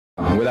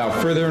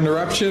Without further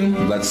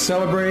interruption, let's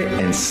celebrate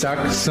and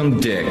suck some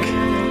dick.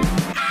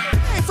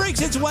 Hey,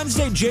 freaks, it's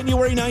Wednesday,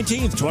 January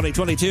 19th,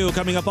 2022.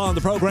 Coming up on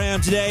the program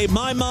today,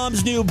 my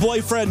mom's new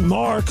boyfriend,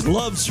 Mark,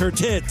 loves her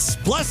tits.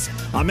 Plus,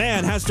 a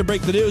man has to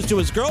break the news to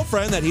his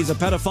girlfriend that he's a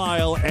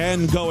pedophile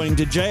and going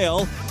to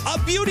jail. A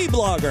beauty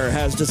blogger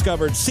has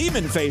discovered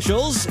semen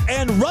facials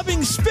and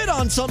rubbing spit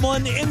on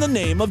someone in the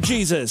name of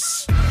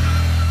Jesus.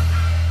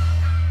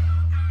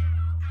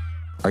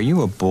 Are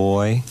you a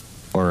boy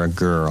or a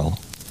girl?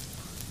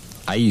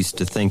 I used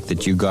to think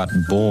that you got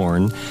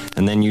born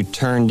and then you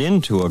turned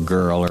into a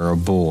girl or a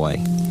boy.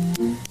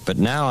 But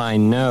now I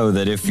know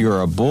that if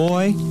you're a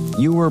boy,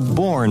 you were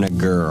born a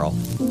girl.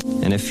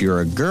 And if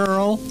you're a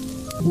girl,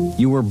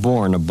 you were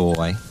born a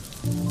boy.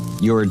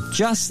 You're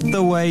just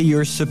the way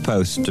you're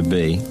supposed to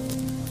be.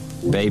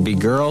 Baby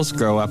girls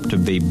grow up to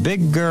be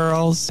big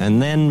girls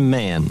and then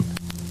men.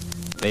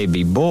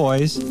 Baby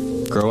boys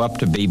grow up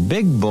to be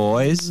big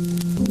boys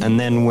and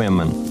then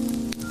women.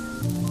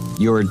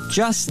 You're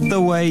just the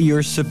way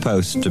you're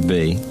supposed to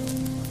be.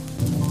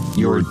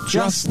 You're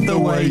just the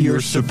way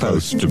you're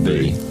supposed to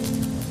be.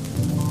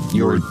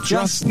 You're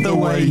just the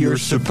way you're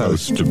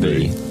supposed to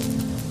be.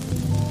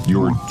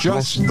 You're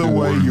just the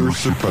way you're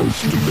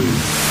supposed to be.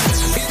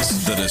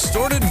 It's the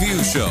Distorted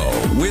View Show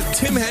with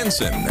Tim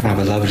Henson. I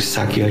would love to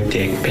suck your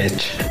dick,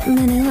 bitch.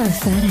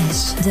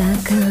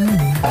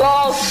 ManilaFetish.com.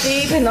 Balls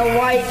deep in the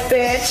white,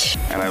 bitch.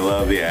 And I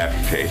love the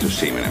aftertaste of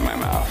semen in my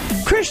mouth.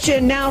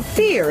 Christian now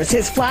fears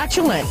his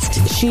flatulence.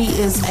 She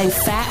is a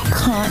fat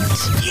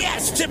cunt.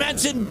 Yes, Tim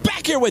Henson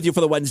back here with you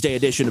for the Wednesday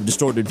edition of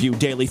Distorted View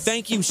Daily.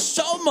 Thank you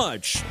so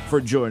much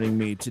for joining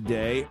me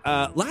today.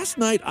 Last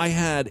night I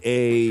had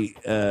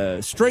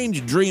a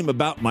strange dream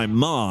about my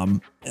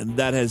mom, and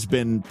that has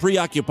been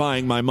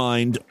preoccupying my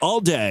mind all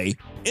day.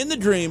 In the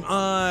dream,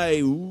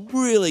 I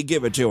really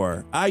give it to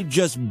her. I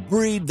just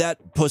breed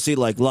that pussy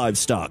like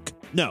livestock.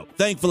 No,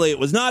 thankfully, it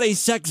was not a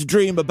sex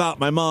dream about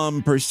my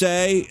mom per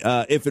se.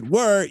 If it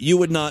were, you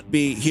would not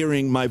be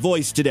hearing my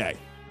voice today,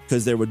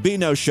 because there would be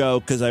no show,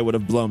 because I would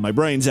have blown my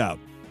brains out.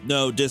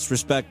 No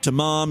disrespect to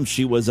Mom.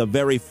 She was a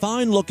very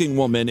fine-looking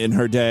woman in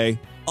her day,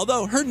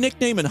 although her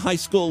nickname in high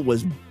school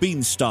was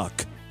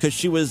Beanstalk, because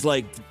she was,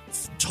 like,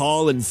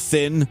 tall and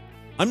thin.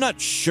 I'm not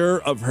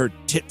sure of her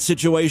tit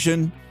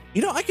situation.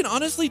 You know, I can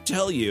honestly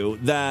tell you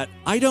that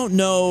I don't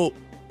know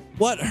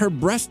what her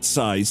breast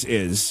size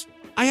is.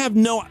 I have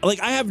no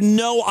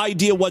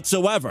idea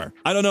whatsoever.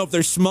 I don't know if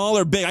they're small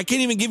or big. I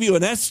can't even give you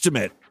an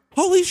estimate.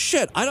 Holy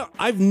shit.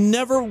 I've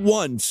never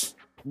once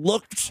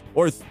looked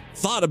or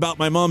thought about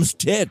my mom's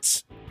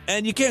tits.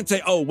 And you can't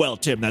say, oh, well,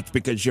 Tim, that's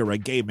because you're a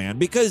gay man,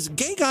 because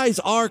gay guys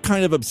are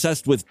kind of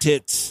obsessed with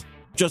tits,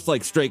 just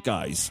like straight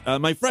guys.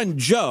 My friend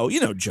Joe,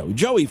 you know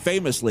Joey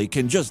famously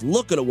can just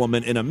look at a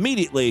woman and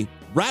immediately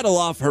rattle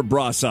off her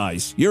bra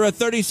size. You're a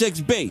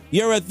 36B.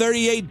 You're a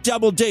 38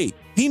 double D.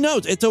 He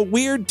knows. It's a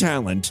weird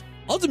talent.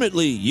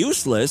 Ultimately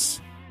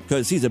useless,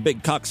 because he's a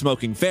big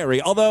cock-smoking fairy,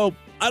 although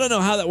I don't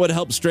know how that would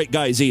help straight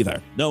guys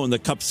either, knowing the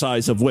cup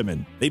size of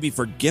women. Maybe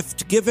for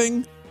gift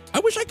giving?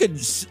 I wish I could,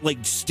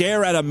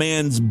 stare at a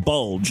man's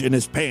bulge in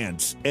his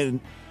pants and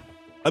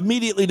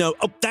immediately know,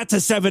 oh, that's a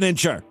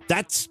 7-incher.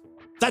 That's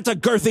a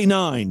girthy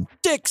 9.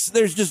 Dicks,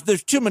 there's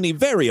too many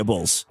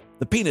variables.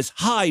 The penis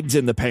hides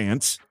in the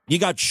pants. You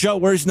got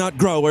showers, not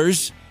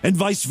growers, and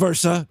vice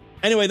versa.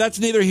 Anyway, that's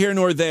neither here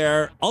nor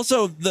there.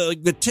 Also,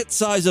 the tit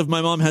size of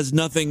my mom has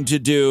nothing to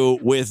do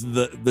with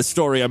the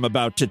story I'm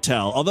about to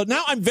tell. Although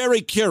now I'm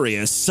very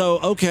curious. So,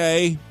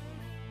 okay.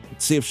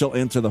 Let's see if she'll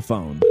answer the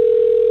phone.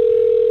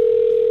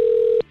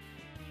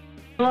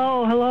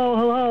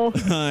 Hello.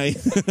 Hi.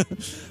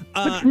 What's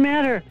the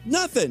matter?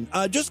 Nothing.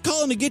 Just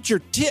calling to get your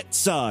tit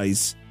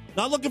size.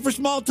 Not looking for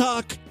small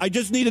talk. I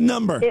just need a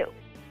number.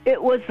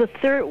 It was the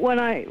third when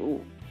I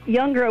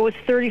was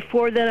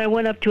 34, then I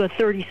went up to a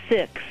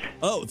 36.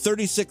 Oh,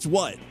 36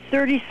 what?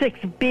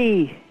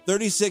 36B.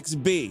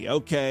 36B,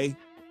 okay.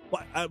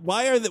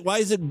 Why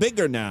is it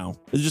bigger now?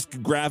 Is it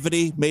just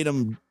gravity made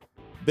them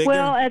bigger?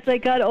 Well, as I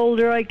got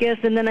older, I guess,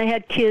 and then I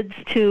had kids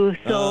too.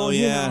 So, oh,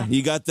 yeah.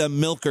 You got them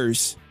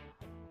milkers.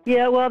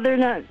 Yeah, well, they're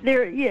not.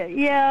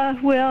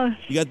 Well.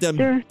 You got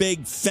them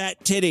big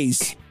fat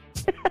titties.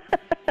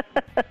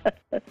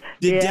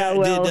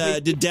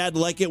 Did Dad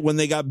like it when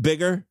they got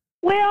bigger?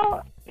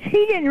 Well,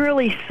 he didn't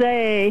really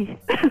say.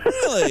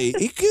 Really?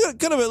 He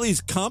could have at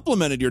least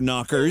complimented your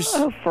knockers.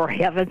 Oh, for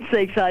heaven's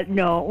sakes,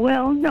 no.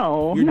 Well,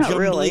 no, your not jumblies.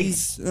 really.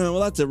 Oh,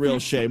 well, that's a real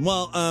shame.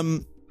 Well,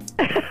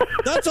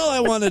 that's all I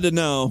wanted to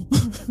know.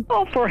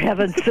 Oh, for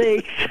heaven's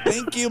sakes.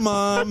 Thank you,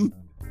 Mom.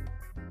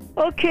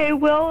 Okay,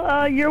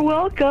 well, you're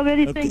welcome.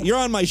 Anything? Okay. You're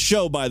on my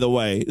show, by the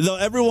way. Though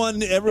everyone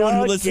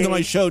who listens to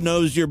my show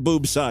knows your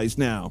boob size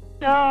now.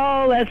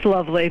 Oh, that's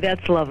lovely.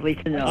 That's lovely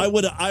to know.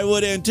 I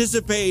would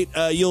anticipate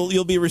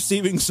you'll be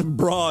receiving some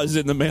bras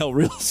in the mail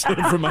real soon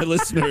from my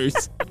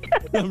listeners.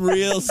 Some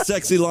real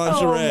sexy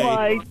lingerie. Oh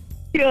my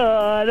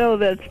God! Oh,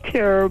 that's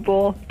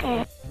terrible.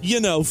 You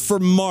know, for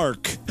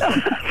Mark.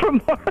 For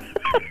Mark.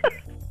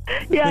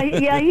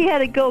 Yeah, he had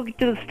to go to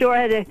the store.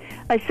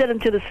 I sent him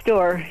to the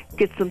store,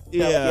 get some stuff.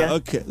 Yeah,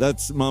 okay.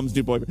 That's Mom's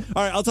new boyfriend.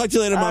 All right, I'll talk to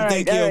you later, Mom.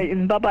 Thank you. All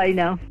right, bye-bye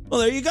now. Well,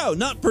 there you go.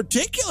 Not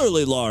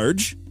particularly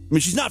large. I mean,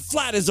 she's not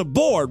flat as a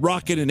board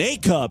rocking an A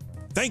cup.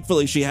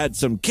 Thankfully, she had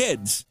some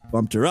kids.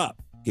 Bumped her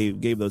up.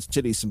 Gave those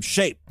titties some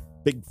shape.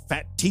 Big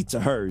fat teats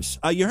of hers.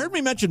 You heard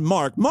me mention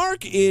Mark.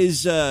 Mark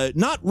is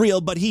not real,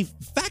 but he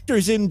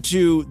factors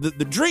into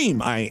the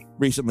dream I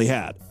recently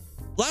had.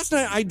 Last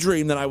night, I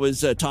dreamed that I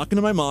was talking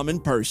to my mom in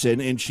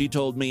person, and she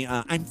told me,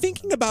 I'm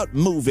thinking about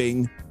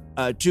moving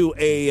to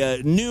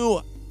a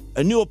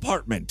new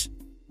apartment,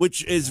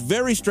 which is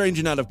very strange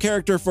and out of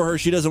character for her.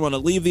 She doesn't want to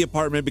leave the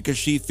apartment because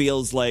she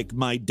feels like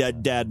my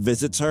dead dad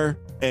visits her,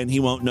 and he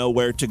won't know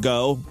where to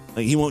go.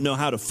 He won't know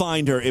how to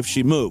find her if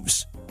she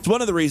moves. It's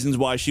one of the reasons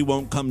why she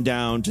won't come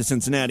down to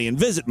Cincinnati and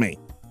visit me.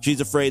 She's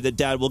afraid that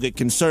Dad will get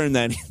concerned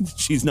that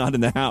she's not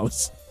in the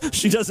house.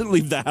 She doesn't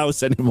leave the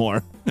house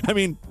anymore. I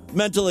mean,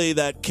 mentally,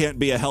 that can't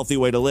be a healthy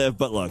way to live,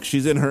 but look,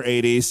 she's in her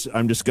 80s.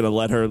 I'm just going to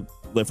let her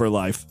live her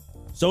life.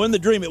 So in the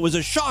dream, it was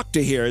a shock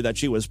to hear that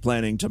she was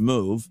planning to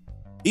move.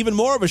 Even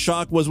more of a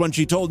shock was when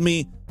she told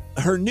me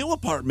her new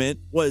apartment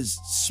was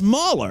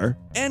smaller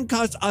and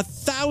cost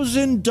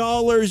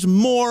 $1,000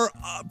 more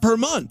per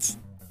month.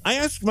 I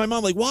asked my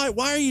mom, like, why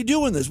are you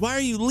doing this? Why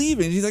are you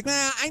leaving? She's like,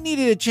 I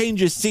needed a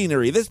change of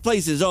scenery. This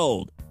place is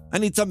old. I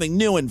need something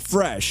new and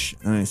fresh.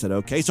 And I said,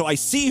 okay. So I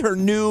see her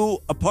new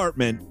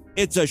apartment.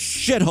 It's a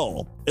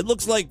shithole. It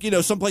looks like,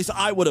 someplace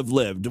I would have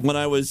lived when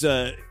I was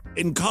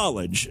in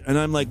college. And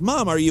I'm like,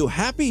 Mom, are you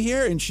happy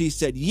here? And she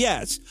said,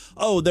 yes.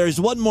 Oh, there's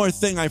one more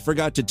thing I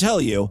forgot to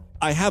tell you.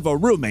 I have a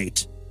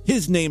roommate.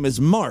 His name is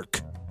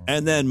Mark.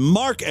 And then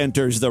Mark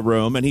enters the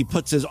room and he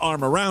puts his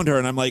arm around her.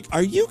 And I'm like,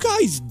 are you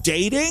guys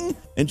dating?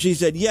 And she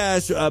said,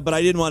 yes, but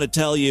I didn't want to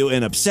tell you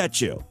and upset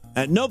you.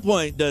 At no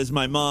point does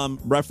my mom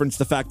reference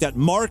the fact that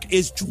Mark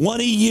is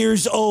 20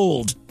 years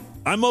old.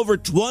 I'm over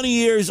 20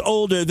 years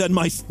older than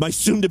my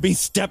soon-to-be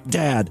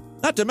stepdad.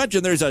 Not to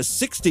mention there's a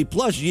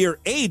 60-plus year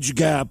age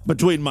gap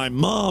between my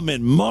mom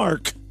and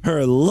Mark,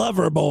 her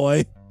lover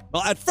boy.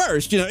 Well, at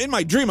first, in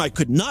my dream, I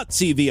could not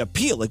see the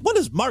appeal. Like, what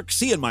does Mark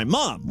see in my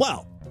mom?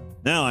 Well,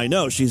 now I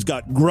know she's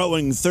got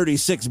growing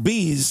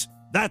 36Bs.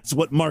 That's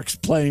what Mark's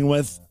playing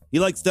with. He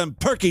likes them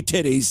perky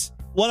titties.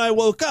 When I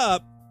woke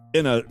up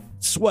in a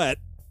sweat,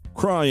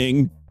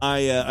 crying,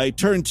 I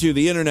turned to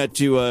the internet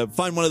to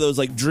find one of those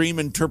dream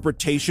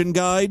interpretation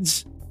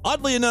guides.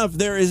 Oddly enough,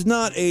 there is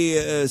not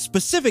a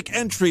specific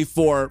entry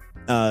for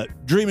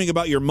dreaming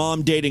about your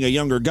mom dating a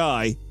younger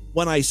guy.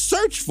 When I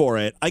searched for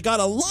it, I got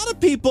a lot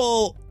of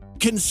people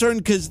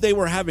concerned because they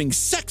were having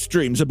sex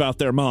dreams about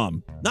their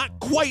mom.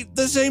 Not quite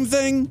the same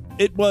thing.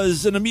 It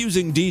was an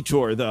amusing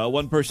detour, though.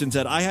 One person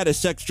said, I had a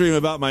sex dream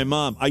about my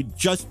mom. I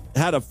just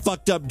had a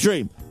fucked up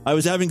dream. I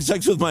was having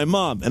sex with my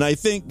mom, and I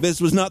think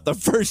this was not the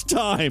first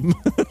time.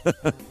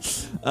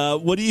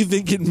 What do you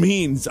think it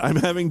means? I'm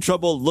having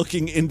trouble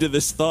looking into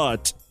this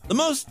thought. The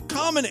most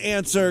common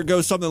answer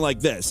goes something like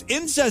this.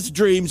 Incest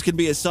dreams can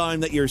be a sign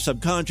that your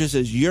subconscious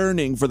is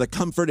yearning for the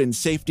comfort and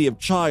safety of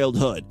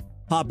childhood,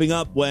 popping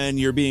up when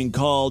you're being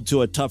called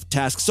to a tough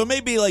task. So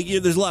maybe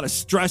there's a lot of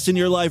stress in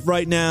your life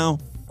right now,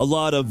 a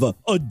lot of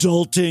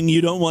adulting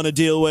you don't want to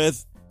deal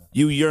with.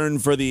 You yearn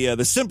for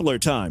the simpler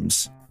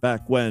times,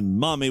 back when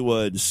mommy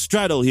would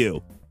straddle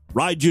you,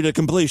 ride you to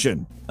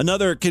completion.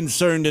 Another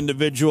concerned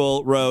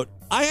individual wrote,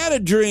 I had a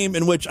dream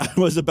in which I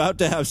was about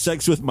to have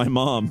sex with my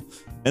mom,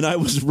 and I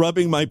was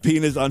rubbing my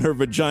penis on her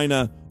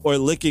vagina or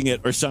licking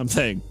it or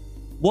something.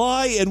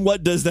 Why and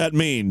what does that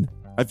mean?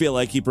 I feel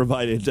like he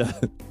provided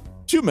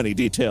too many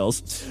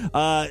details.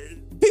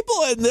 People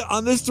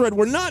on this thread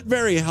were not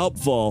very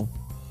helpful.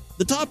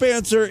 The top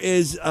answer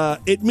is,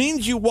 it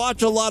means you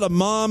watch a lot of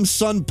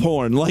mom-son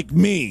porn like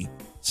me.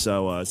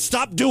 So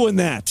stop doing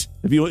that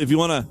if you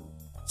want to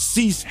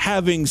cease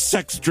having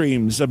sex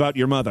dreams about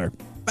your mother.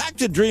 Back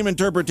to dream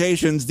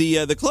interpretations,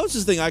 the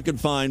closest thing I could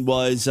find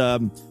was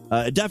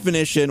a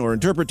definition or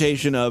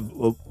interpretation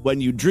of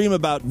when you dream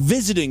about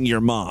visiting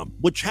your mom,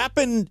 which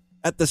happened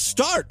at the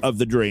start of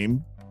the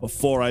dream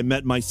before I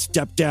met my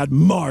stepdad,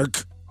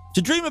 Mark.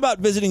 To dream about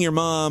visiting your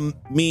mom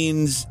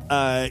means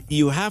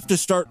you have to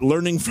start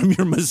learning from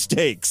your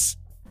mistakes.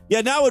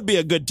 Yeah, now would be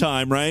a good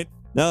time, right?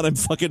 Now that I'm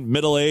fucking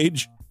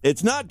middle-aged.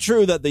 It's not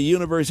true that the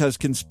universe has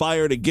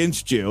conspired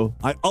against you.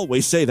 I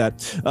always say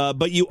that.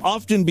 But you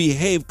often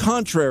behave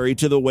contrary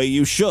to the way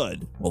you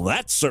should. Well,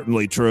 that's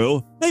certainly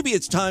true. Maybe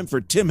it's time for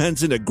Tim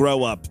Henson to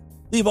grow up.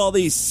 Leave all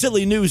these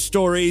silly news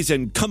stories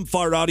and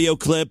comfort audio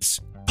clips,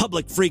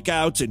 public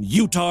freakouts, and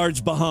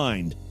utards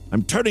behind.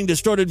 I'm turning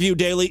Distorted View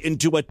Daily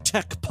into a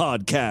tech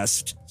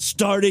podcast,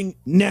 starting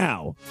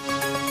now.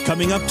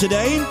 Coming up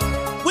today,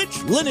 which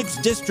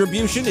Linux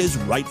distribution is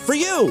right for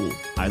you?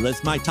 I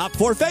list my top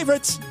 4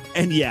 favorites.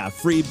 And yeah,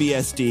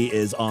 FreeBSD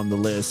is on the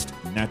list,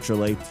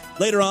 naturally.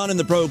 Later on in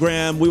the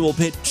program, we will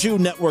pit 2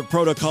 network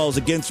protocols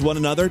against one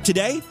another.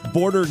 Today,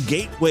 Border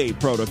Gateway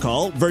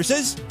Protocol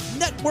versus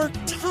Network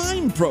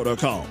Time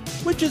Protocol.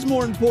 Which is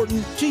more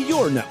important to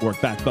your network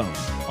backbone?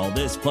 All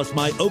this plus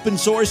my open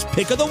source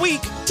pick of the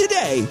week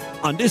today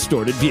on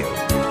Distorted View.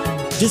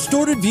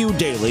 Distorted View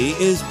Daily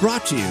is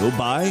brought to you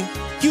by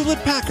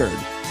Hewlett-Packard,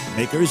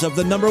 makers of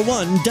the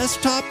 #1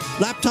 desktop,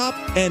 laptop,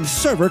 and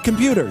server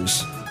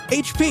computers.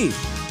 HP,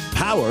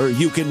 power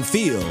you can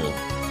feel.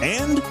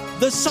 And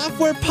the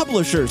Software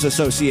Publishers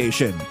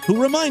Association,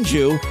 who reminds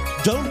you,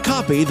 don't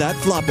copy that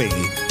floppy.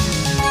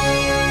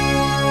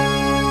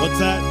 What's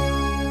that?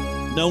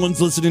 No one's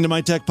listening to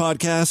my tech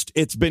podcast.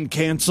 It's been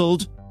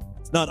canceled.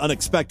 It's not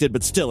unexpected,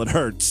 but still it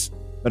hurts.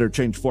 Better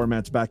change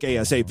formats back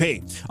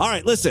ASAP. All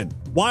right, listen.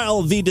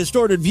 While the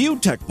Distorted View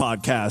Tech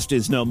Podcast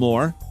is no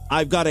more,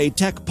 I've got a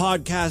tech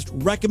podcast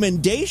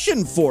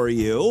recommendation for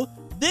you.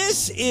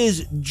 This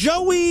is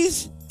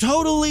Joey's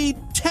Totally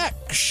Tech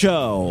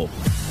Show.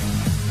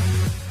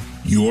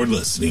 You're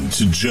listening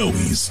to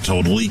Joey's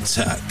Totally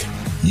Tech,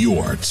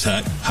 your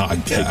tech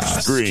podcast.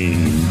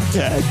 Extreme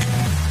Tech.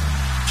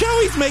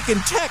 Joey's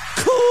making tech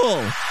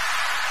cool.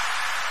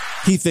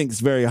 He thinks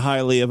very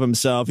highly of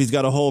himself. He's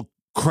got a whole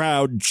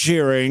crowd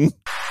cheering.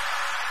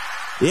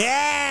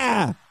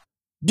 Yeah!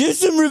 Do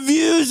some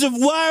reviews of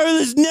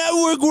wireless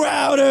network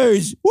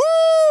routers.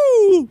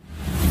 Woo!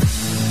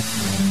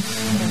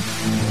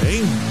 Okay.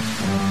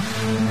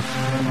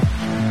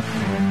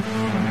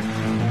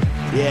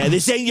 Yeah,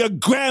 this ain't your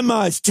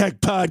grandma's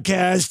tech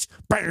podcast.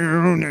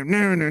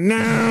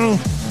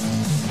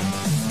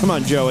 Come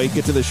on, Joey,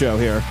 get to the show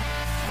here.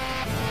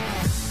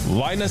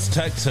 Linus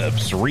Tech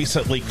Tips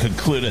recently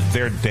concluded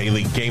their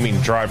daily gaming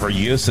driver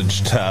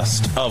usage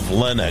test of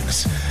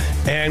Linux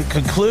and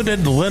concluded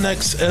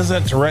Linux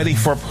isn't ready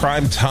for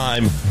prime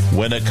time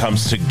when it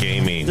comes to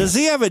gaming. Does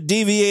he have a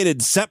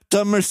deviated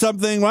septum or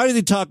something? Why does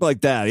he talk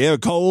like that? You have a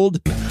cold?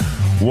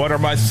 What are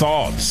my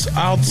thoughts?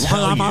 I'll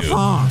tell you.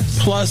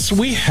 Plus,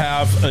 we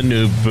have a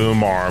new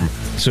boom arm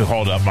to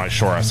hold up my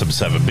Shure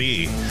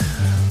SM7B.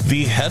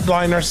 The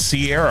Headliner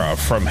Sierra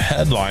from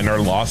Headliner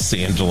Los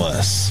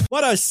Angeles.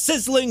 What a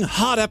sizzling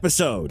hot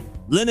episode.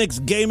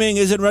 Linux gaming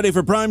isn't ready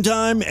for prime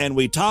time, and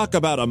we talk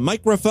about a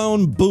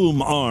microphone boom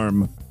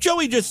arm.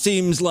 Joey just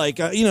seems like,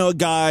 a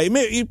guy,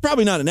 he's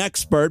probably not an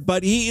expert,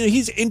 but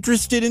he's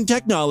interested in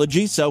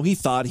technology, so he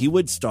thought he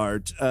would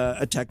start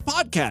a tech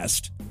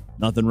podcast.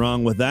 Nothing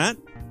wrong with that.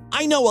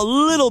 I know a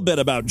little bit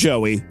about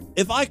Joey.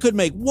 If I could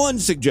make one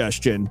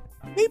suggestion,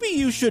 maybe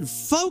you should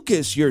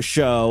focus your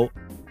show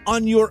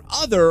on your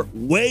other,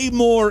 way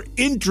more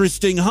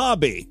interesting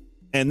hobby.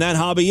 And that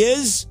hobby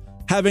is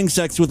having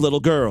sex with little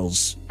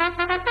girls.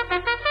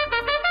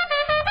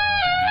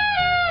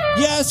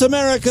 Yes,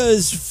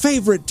 America's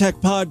favorite tech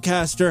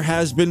podcaster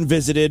has been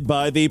visited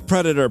by the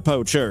predator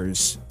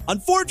poachers.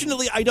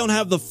 Unfortunately, I don't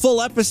have the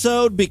full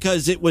episode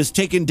because it was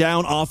taken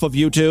down off of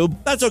YouTube.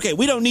 That's okay.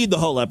 We don't need the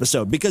whole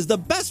episode because the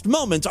best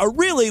moments are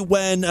really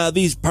when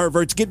these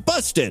perverts get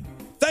busted.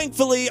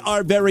 Thankfully,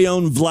 our very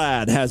own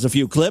Vlad has a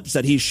few clips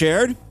that he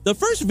shared. The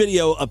first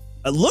video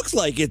looks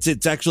like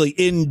it's actually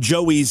in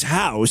Joey's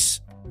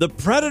house. The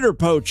predator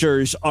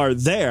poachers are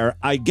there.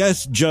 I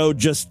guess Joe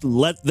just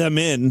let them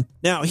in.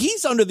 Now,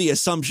 he's under the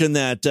assumption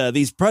that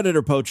these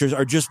predator poachers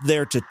are just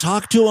there to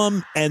talk to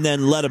him and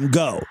then let him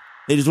go.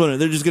 They're just going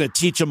to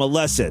teach him a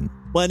lesson.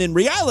 When in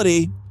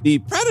reality, the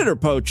predator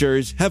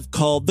poachers have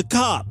called the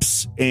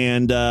cops.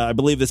 And I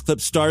believe this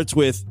clip starts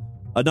with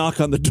a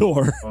knock on the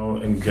door. Oh,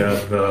 and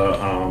get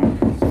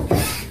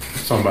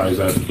somebody's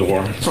at the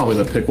door. Probably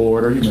the pickle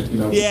order.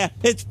 Yeah,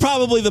 it's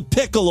probably the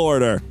pickle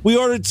order. We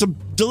ordered some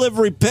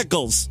delivery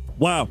pickles.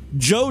 Wow,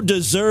 Joe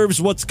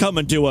deserves what's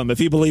coming to him if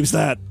he believes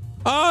that.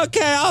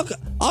 Okay,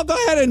 I'll go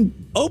ahead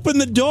and open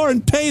the door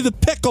and pay the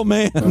pickle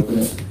man.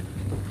 Okay.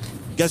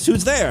 Guess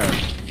who's there?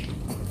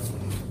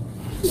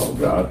 Oh,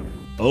 God.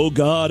 Oh,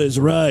 God is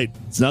right.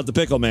 It's not the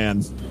pickle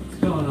man. What's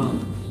going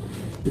on?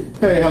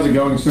 Hey, how's it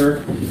going, sir?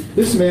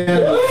 This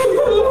man...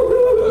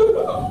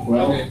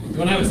 Well, okay. You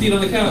want to have a seat on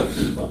the couch?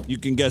 You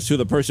can guess who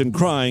the person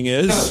crying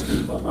is. I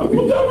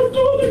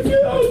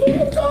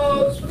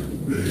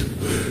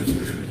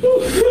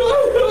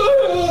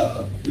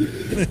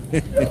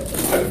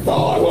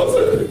thought I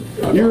wasn't.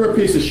 You're a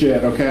piece of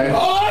shit, okay? I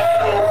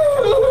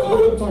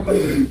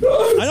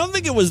don't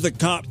think it was the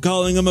cop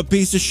calling him a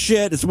piece of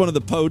shit. It's one of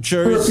the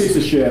poachers. You're a piece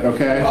of shit,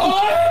 okay?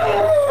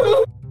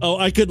 Oh,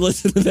 I could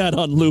listen to that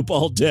on loop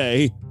all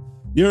day.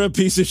 You're a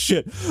piece of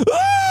shit.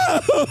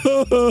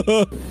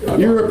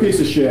 You're a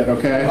piece of shit,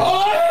 okay?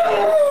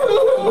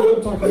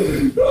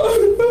 Okay.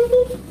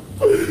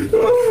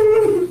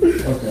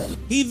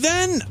 He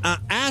then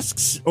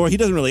asks, or he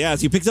doesn't really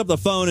ask, he picks up the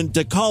phone and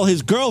to call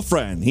his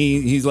girlfriend.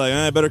 He's like,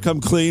 I better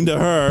come clean to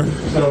her.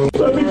 So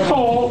let me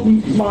call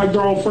my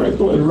girlfriend.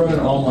 We run an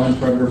online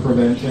predator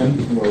prevention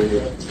where we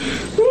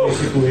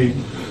basically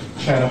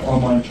chat up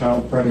online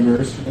child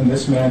predators, and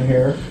this man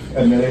here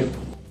admitted.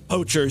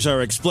 Poachers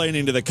are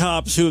explaining to the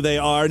cops who they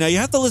are. Now, you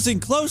have to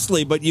listen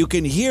closely, but you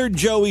can hear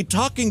Joey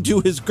talking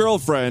to his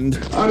girlfriend.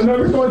 I'm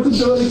never going to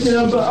do it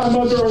again, but I'm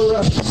under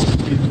arrest.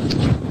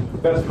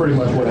 That's pretty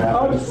much what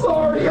happened. I'm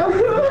sorry. I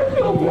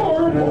feel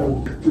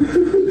horrible.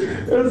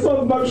 It's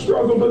something I've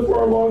struggled with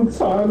for a long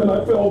time, and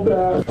I feel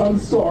bad. I'm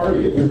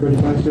sorry.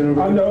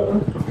 I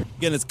know.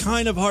 Again, it's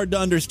kind of hard to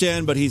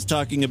understand, but he's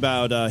talking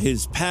about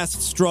his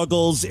past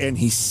struggles, and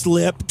he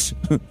slipped.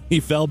 He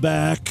fell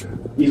back.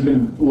 He's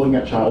been looking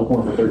at child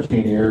porn for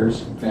 13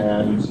 years,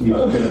 and he's been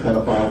a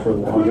pedophile for the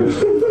longest.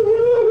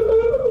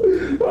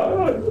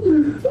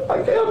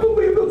 I can't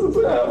believe this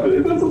is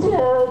happening. This is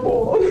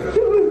horrible.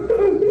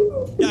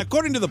 Yeah,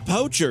 according to the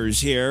poachers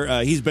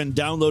here, he's been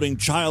downloading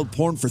child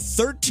porn for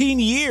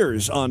 13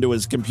 years onto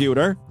his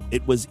computer.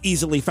 It was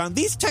easily found.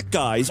 These tech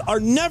guys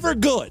are never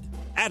good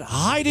at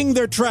hiding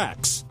their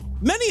tracks.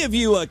 Many of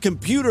you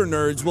computer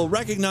nerds will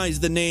recognize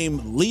the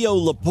name Leo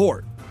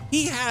Laporte.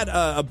 He had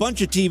a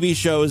bunch of TV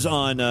shows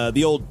on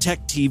the old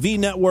Tech TV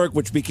network,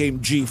 which became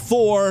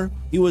G4.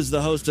 He was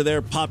the host of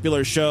their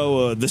popular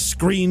show, The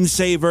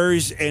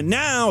Screensavers, and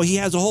now he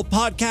has a whole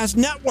podcast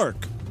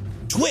network.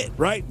 Twit,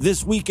 right?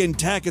 This Week in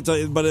Tech,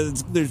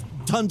 there's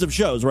tons of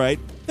shows, right?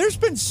 There's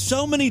been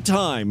so many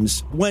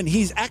times when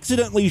he's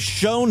accidentally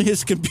shown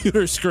his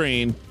computer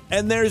screen,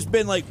 and there's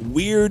been like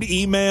weird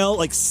email,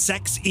 like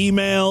sex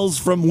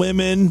emails from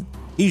women.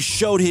 He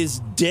showed his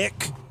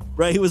dick,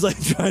 right? He was like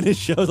trying to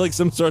show like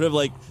some sort of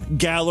like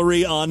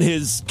gallery on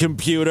his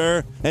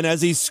computer, and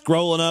as he's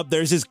scrolling up,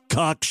 there's his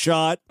cock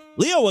shot.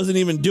 Leo wasn't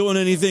even doing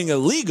anything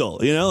illegal,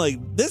 you know? Like,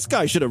 this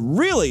guy should have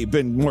really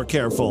been more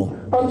careful.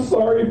 I'm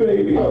sorry,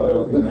 baby.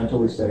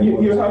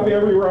 You have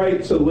every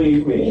right to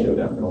leave me.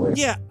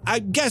 Yeah,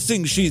 I'm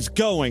guessing she's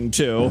going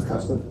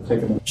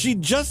to. She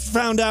just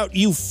found out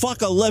you fuck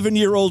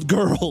 11-year-old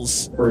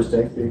girls. First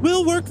day.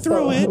 We'll work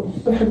through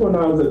it. Back when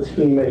I was a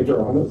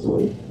teenager,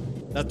 honestly.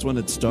 That's when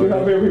it You started.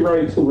 have every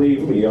right to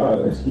leave me,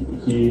 honest.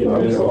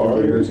 I'm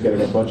sorry. He's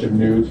getting a bunch of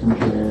nudes from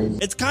James.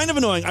 It's kind of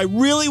annoying. I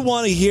really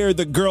want to hear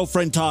the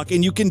girlfriend talk,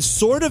 and you can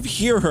sort of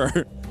hear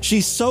her.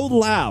 She's so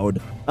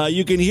loud.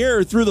 You can hear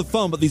her through the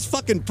phone, but these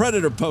fucking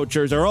predator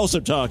poachers are also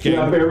talking. You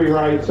have every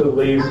right to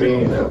leave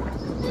me.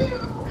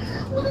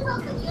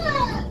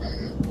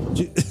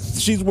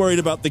 She's worried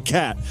about the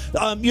cat.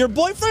 Your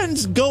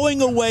boyfriend's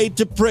going away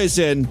to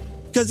prison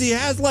because he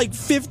has like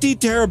 50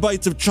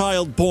 terabytes of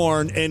child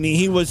porn, and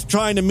he was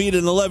trying to meet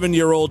an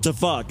 11-year-old to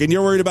fuck, and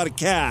you're worried about a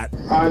cat.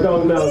 I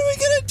don't know. What are we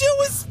gonna do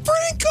with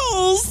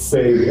Sprinkles?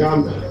 Baby,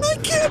 I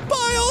can't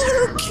buy all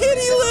her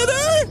kitty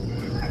litter.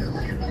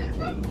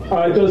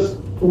 I just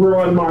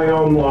ruined my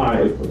own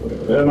life,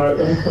 and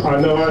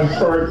I know I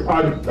hurt.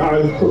 I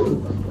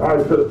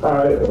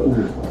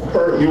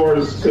hurt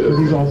yours too.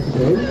 He's off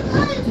today?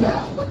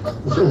 No.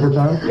 It's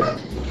overtime? Yeah.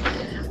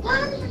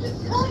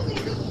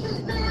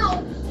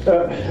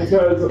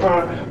 Because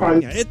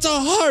it's a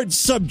hard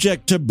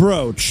subject to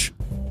broach.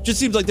 Just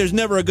seems like there's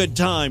never a good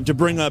time to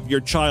bring up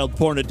your child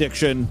porn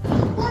addiction.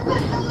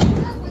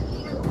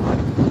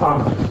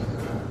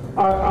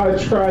 I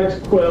tried to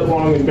quit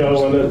long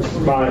ago, and it's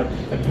more.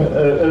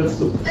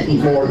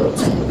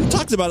 He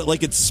talks about it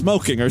like it's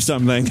smoking or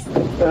something.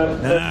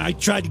 I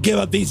tried to give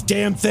up these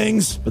damn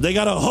things, but they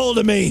got a hold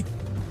of me.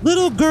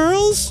 Little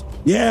girls?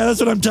 Yeah, that's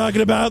what I'm talking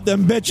about,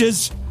 them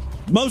bitches.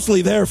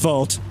 Mostly their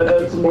fault.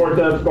 It's more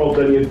difficult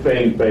than you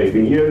think,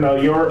 baby. You know,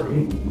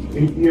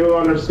 you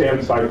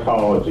understand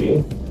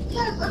psychology.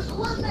 Yes, of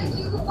course I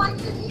do. Why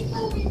didn't you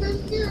tell me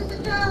this years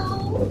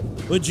ago?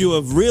 Would you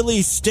have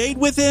really stayed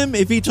with him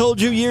if he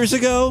told you years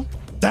ago?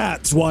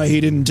 That's why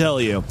he didn't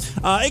tell you.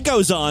 It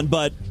goes on,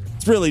 but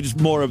it's really just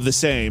more of the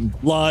same.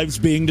 Lives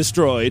being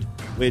destroyed,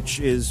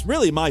 which is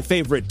really my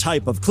favorite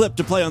type of clip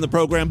to play on the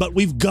program, but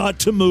we've got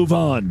to move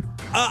on.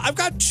 I've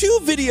got two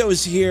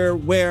videos here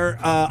where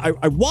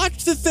I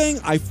watched the thing,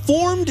 I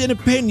formed an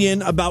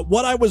opinion about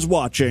what I was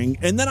watching,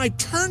 and then I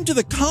turned to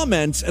the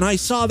comments and I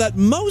saw that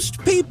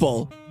most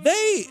people,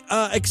 they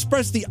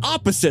expressed the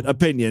opposite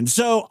opinion.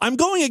 So I'm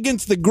going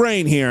against the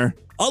grain here.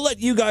 I'll let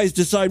you guys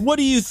decide. What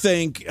do you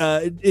think?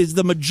 Is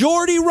the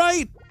majority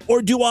right,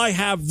 or do I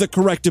have the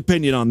correct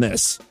opinion on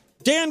this?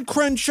 Dan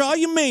Crenshaw,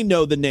 you may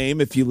know the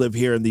name if you live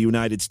here in the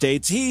United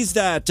States. He's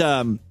that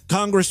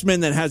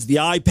congressman that has the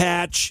eye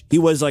patch. He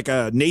was like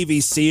a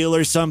Navy SEAL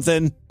or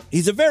something.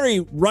 He's a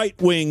very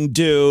right-wing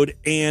dude,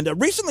 and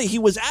recently he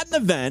was at an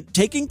event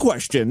taking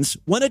questions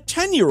when a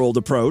 10-year-old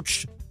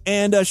approached,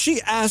 and she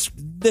asked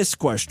this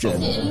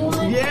question.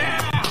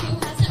 Yeah!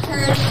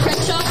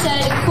 Crenshaw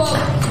said, quote,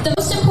 "The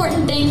most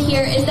important thing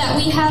here is that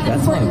we have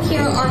important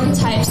hero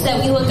archetypes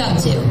that we look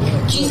up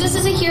to. Jesus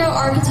is a hero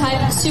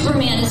archetype,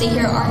 Superman is a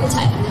hero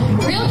archetype.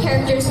 Real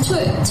characters too.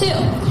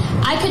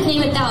 I could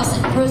name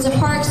 1,000. Rosa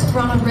Parks,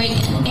 Ronald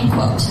Reagan," end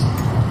quote.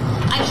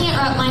 I can't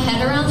wrap my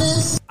head around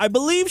this. I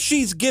believe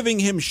she's giving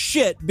him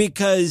shit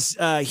because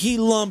he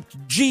lumped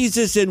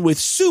Jesus in with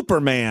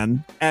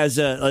Superman as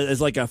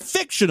like a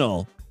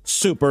fictional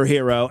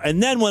superhero,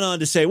 and then went on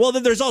to say, well,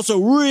 then there's also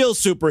real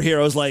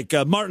superheroes like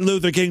Martin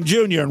Luther King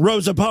Jr. and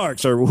Rosa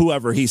Parks, or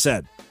whoever he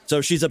said. So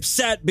she's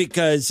upset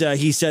because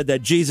he said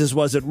that Jesus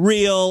wasn't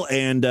real,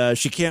 and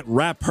she can't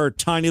wrap her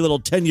tiny little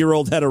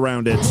 10-year-old head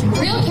around it.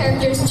 Real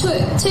characters too.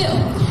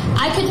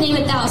 I could name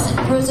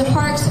 1,000. Rosa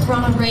Parks,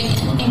 Ronald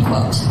Reagan, end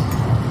quote.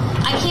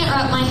 I can't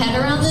wrap my head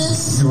around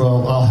this.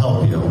 Well, I'll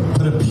help you.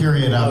 Put a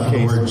period after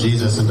the word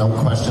Jesus and don't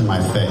question my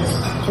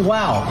faith.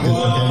 Wow.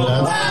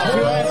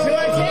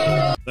 Okay,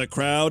 The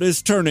crowd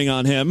is turning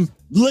on him.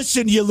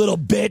 Listen, you little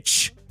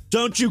bitch.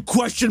 Don't you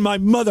question my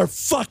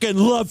motherfucking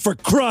love for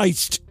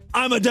Christ.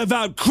 I'm a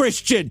devout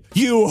Christian,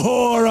 you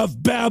whore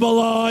of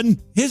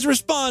Babylon. His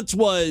response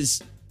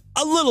was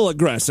a little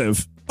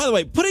aggressive. By the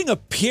way, putting a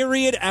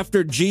period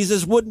after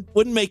Jesus wouldn't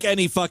make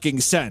any fucking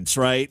sense,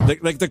 right?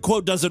 Like the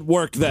quote doesn't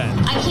work then.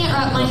 I can't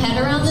wrap my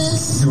head around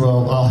this.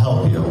 Well, I'll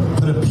help you.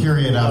 Put a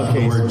period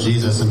after the word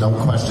Jesus and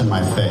don't question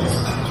my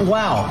faith.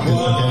 Wow.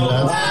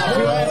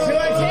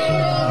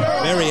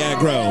 Very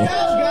aggro.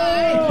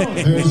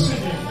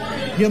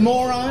 You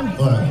moron.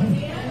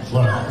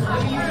 Look.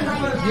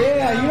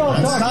 Yeah, you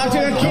don't talk to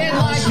a kid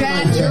like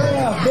that.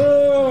 Yeah,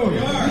 boom.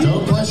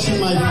 Don't question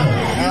my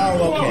faith.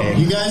 Oh, okay.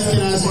 You guys can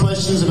ask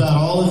questions about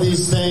all of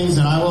these things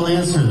and I will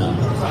answer them.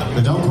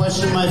 But don't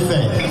question my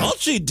faith. All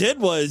she did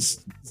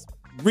was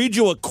read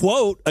you a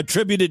quote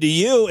attributed to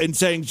you and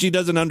saying she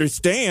doesn't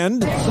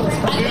understand. I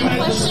can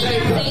question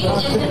your faith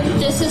if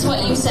this is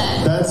what you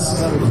said.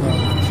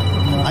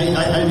 I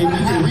mean, you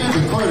can read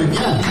the quote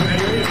again.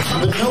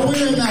 But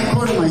nowhere in that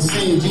quote am I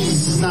saying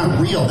Jesus is not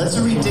real. That's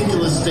a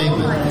ridiculous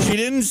statement. She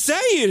didn't say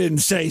you didn't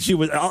say she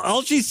was.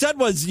 All she said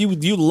was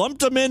you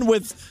lumped him in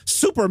with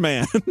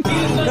Superman. Of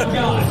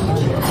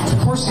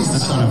course he's the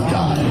Son of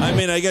God. I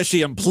mean, I guess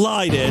she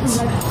implied it.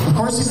 Of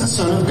course he's the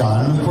Son of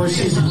God, and of course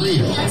he's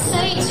real. You can't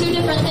say two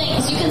different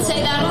things. You can say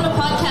that on a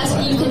podcast,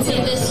 and you can say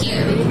this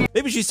here.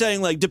 Maybe she's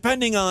saying, like,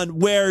 depending on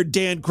where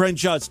Dan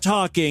Crenshaw's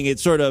talking, it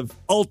sort of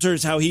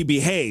alters how he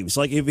behaves.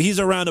 Like, if he's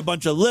around a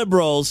bunch of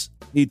liberals,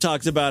 he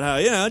talks about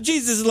how,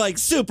 Jesus is like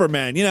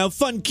Superman,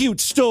 fun, cute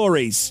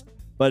stories.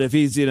 But if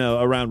he's,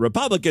 around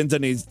Republicans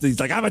and he's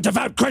like, I'm a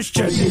devout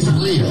Christian.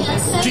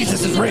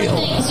 Jesus is real.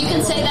 You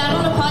can say that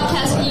on a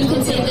podcast, and you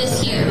can say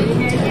this here.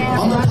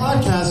 On the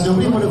podcast,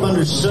 nobody would have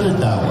understood it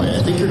that way.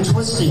 I think you're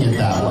twisting it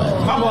that way.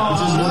 Come on.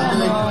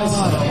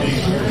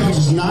 Which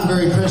is not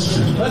very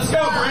Christian. Let's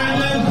go,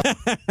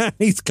 Brandon.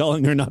 He's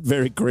calling her not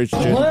very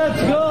Christian.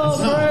 Let's go,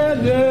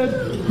 Brandon.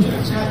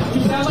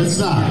 It's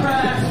not.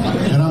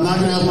 And I'm not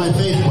going to have my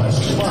faith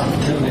questioned.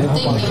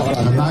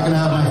 I'm not going to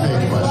have my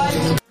faith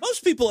questioned.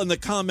 Most people in the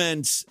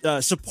comments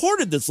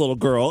supported this little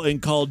girl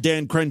and called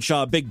Dan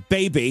Crenshaw a big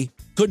baby.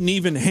 Couldn't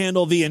even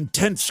handle the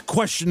intense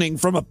questioning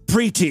from a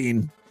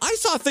preteen. I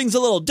saw things a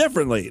little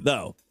differently,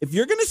 though. If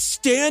you're going to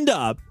stand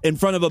up in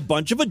front of a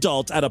bunch of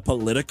adults at a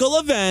political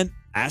event,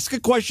 ask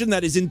a question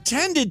that is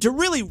intended to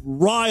really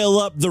rile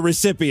up the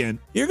recipient,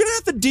 you're going to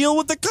have to deal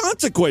with the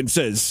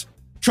consequences.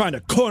 Trying to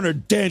corner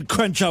Dan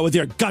Crenshaw with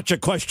your gotcha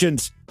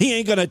questions. He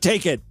ain't going to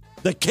take it.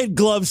 The kid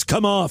gloves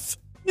come off.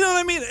 You know what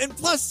I mean? And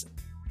plus,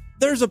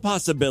 there's a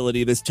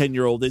possibility this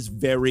 10-year-old is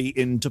very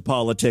into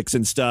politics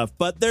and stuff,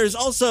 but there's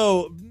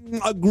also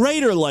a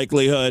greater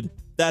likelihood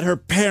that her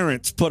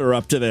parents put her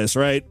up to this,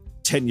 right?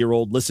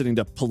 10-year-old listening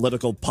to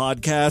political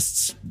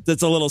podcasts.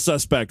 That's a little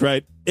suspect,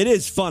 right? It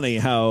is funny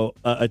how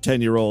a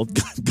 10-year-old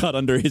got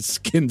under his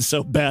skin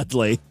so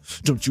badly.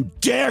 Don't you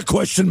dare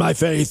question my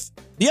faith.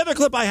 The other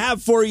clip I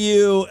have for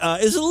you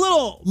is a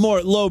little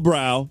more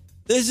lowbrow.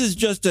 This is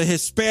just a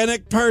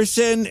Hispanic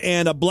person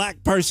and a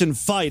black person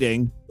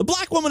fighting. The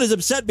black woman is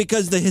upset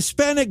because the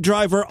Hispanic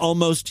driver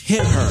almost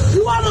hit her.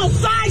 You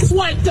almost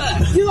sideswiped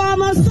us. You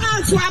almost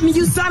sideswiped me,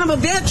 you son of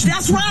a bitch.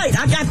 That's right.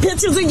 I got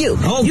pictures of you.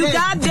 Okay. You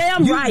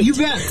goddamn right. You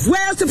bet.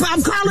 Where's the...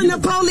 I'm calling the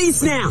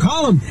police now.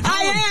 Call him.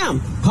 I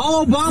am.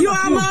 Call Obama. You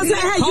almost...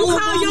 Hey, you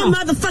call your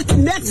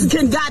motherfucking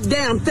Mexican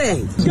goddamn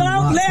thing.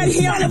 Don't let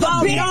him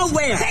go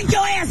nowhere. Take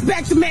your ass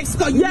back to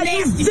Mexico, you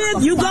nasty.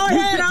 You go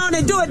ahead on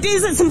and do a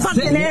decent some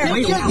fucking air.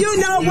 You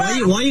know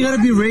what? Why you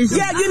gotta be racist?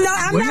 Yeah, you know,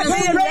 I'm not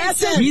being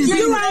racist.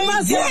 You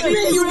almost hit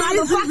me, you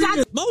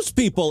motherfucker. Most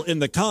people in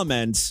the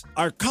comments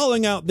are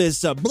calling out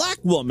this black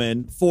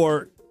woman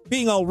for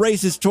being all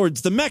racist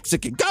towards the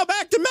Mexican. Go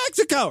back to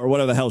Mexico! Or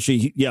whatever the hell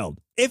she yelled.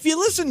 If you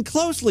listen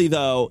closely,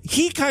 though,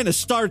 he kind of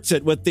starts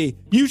it with the,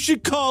 you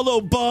should call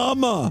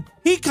Obama.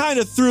 He kind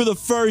of threw the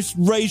first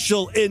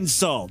racial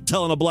insult,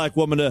 telling a black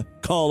woman to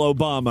call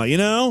Obama, you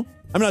know?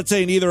 I'm not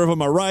saying either of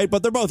them are right,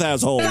 but they're both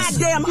assholes.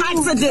 Goddamn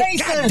accident.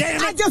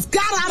 Goddamn, I just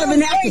got out of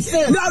an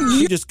accident. No,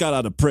 you just got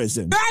out of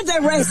prison. You're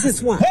the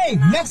racist one. Hey,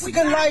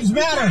 Mexican lives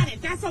matter.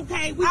 That's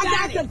okay.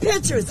 I got the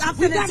pictures. I'm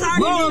finna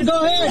turn it.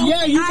 Go ahead.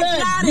 Yeah, you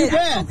bet. You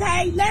bet.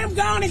 Okay, let him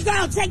go on and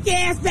go. Take your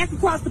ass back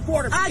across the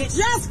border. I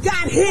just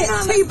got hit,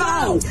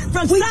 T-bone,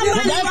 from somebody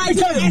right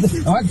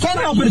here. I can't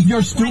help it if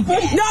you're stupid.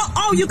 No,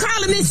 oh, you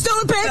calling me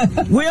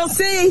stupid? We'll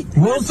see.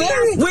 We'll see.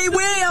 We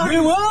will. We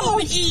will.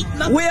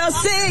 We'll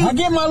see. I'll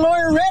get my lawyer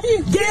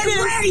ready? Get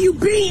ready, you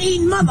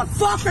bee-eating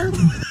motherfucker.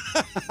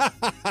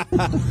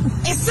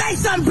 And say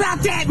something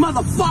about that,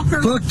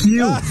 motherfucker. Fuck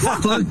you.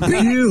 Fuck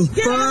you.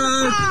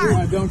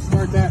 Fuck. Don't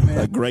start that, man.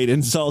 A great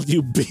insult,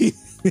 you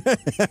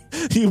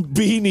you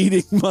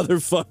bean-eating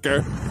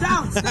motherfucker.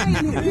 Don't say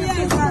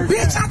anything.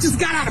 Bitch, I just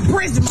got out of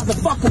prison,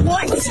 motherfucker.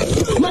 What?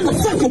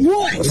 Motherfucker,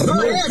 what? Go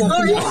ahead.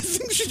 I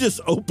think she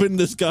just opened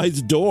this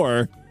guy's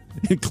door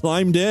and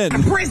climbed in.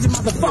 Prison,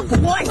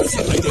 motherfucker, what?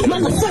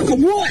 Motherfucker,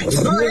 what?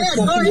 Go ahead,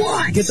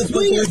 what? Get the fuck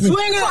away from me.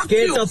 Swing it.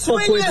 Get the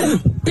fuck away from me.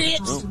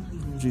 Bitch.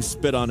 She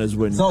spit on his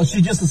window. So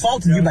she just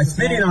assaulted you by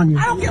spitting on you.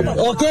 I don't give a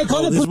Okay,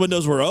 call the His police.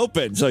 windows were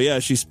open, so yeah,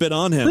 she spit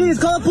on him. Please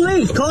call the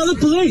police. Call the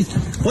police.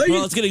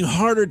 Well, it's getting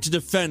harder to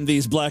defend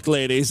these black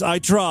ladies. I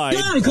tried.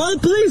 Yeah, call the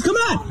police. Come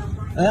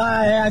on.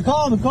 I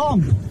call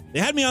them. They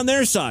had me on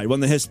their side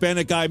when the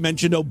Hispanic guy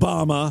mentioned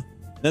Obama.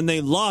 Then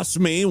they lost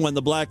me when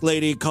the black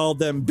lady called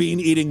them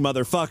bean-eating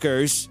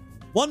motherfuckers.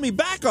 Won me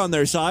back on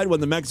their side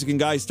when the Mexican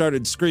guy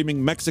started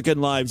screaming Mexican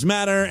Lives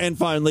Matter. And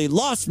finally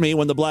lost me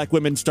when the black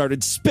women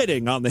started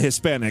spitting on the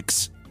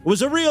Hispanics. It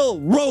was a real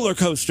roller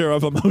coaster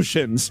of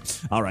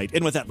emotions. All right,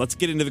 and with that, let's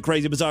get into the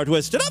crazy, bizarre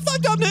twist and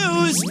fucked up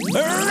news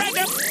right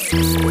now.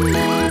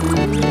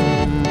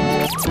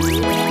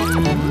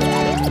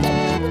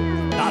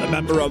 Not a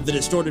member of the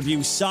Distorted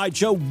View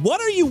Sideshow.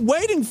 What are you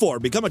waiting for?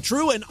 Become a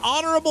true and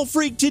honorable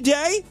freak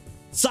today.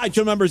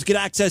 Sideshow members get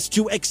access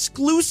to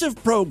exclusive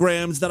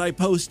programs that I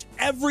post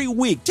every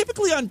week,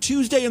 typically on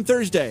Tuesday and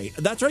Thursday.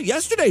 That's right,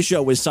 yesterday's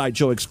show was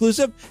Sideshow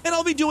exclusive, and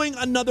I'll be doing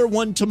another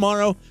one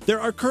tomorrow. There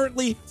are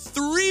currently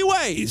 3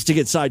 ways to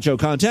get Sideshow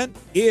content.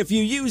 If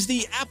you use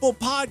the Apple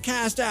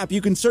Podcast app,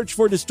 you can search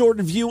for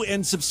Distorted View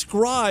and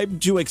subscribe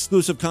to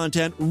exclusive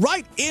content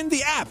right in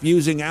the app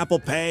using Apple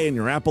Pay and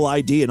your Apple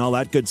ID and all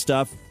that good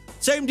stuff.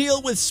 Same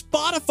deal with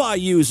Spotify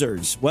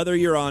users. Whether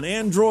you're on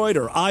Android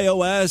or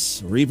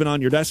iOS or even on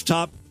your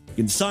desktop, you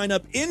can sign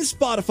up in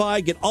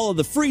Spotify, get all of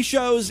the free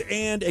shows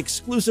and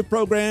exclusive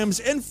programs.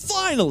 And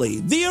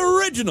finally, the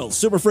original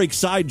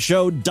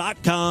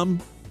SuperFreakSideshow.com. You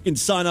can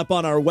sign up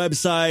on our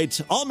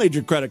website. All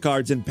major credit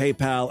cards and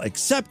PayPal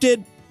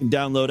accepted. You can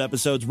download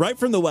episodes right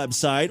from the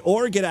website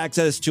or get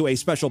access to a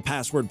special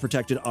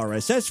password-protected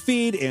RSS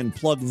feed and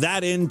plug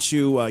that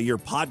into your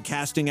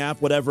podcasting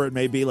app, whatever it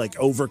may be, like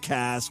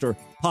Overcast or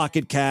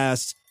Pocket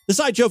Casts. The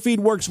Sideshow feed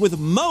works with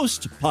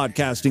most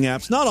podcasting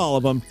apps, not all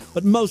of them,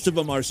 but most of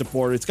them are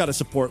supported. It's got to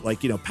support,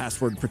 like,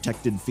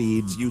 password-protected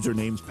feeds,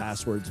 usernames,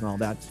 passwords, and all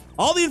that.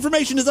 All the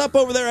information is up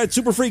over there at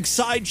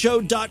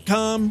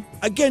superfreaksideshow.com.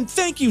 Again,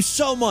 thank you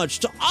so much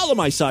to all of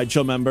my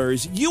Sideshow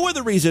members. You are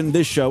the reason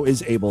this show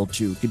is able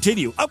to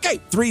continue. Okay,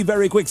 3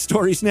 very quick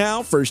stories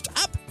now. First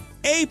up,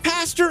 a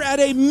pastor at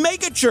a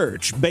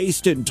megachurch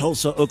based in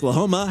Tulsa,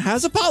 Oklahoma,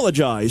 has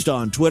apologized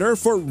on Twitter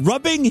for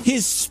rubbing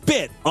his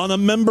spit on a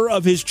member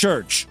of his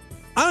church.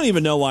 I don't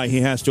even know why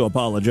he has to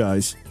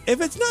apologize.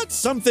 If it's not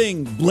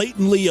something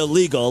blatantly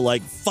illegal,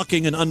 like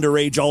fucking an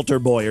underage altar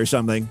boy or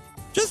something,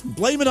 just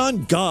blame it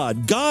on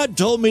God. God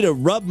told me to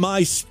rub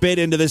my spit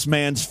into this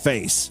man's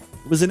face.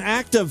 It was an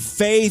act of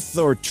faith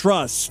or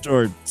trust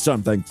or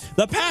something.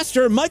 The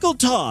pastor, Michael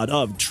Todd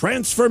of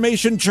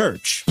Transformation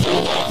Church.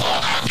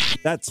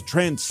 That's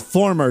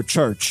Transformer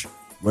Church,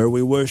 where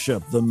we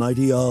worship the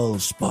mighty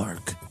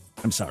Allspark.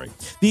 I'm sorry.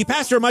 The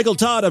pastor, Michael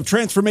Todd of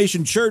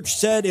Transformation Church,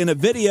 said in a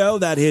video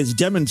that his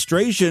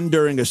demonstration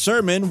during a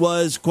sermon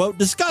was, quote,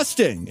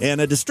 disgusting and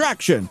a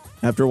distraction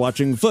after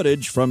watching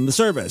footage from the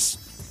service.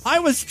 I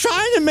was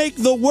trying to make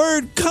the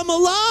word come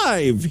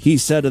alive, he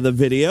said in the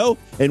video,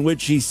 in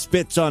which he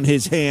spits on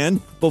his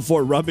hand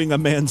before rubbing a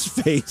man's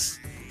face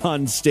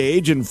on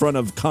stage in front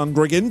of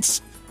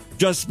congregants.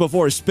 Just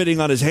before spitting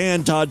on his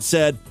hand, Todd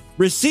said,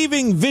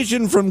 receiving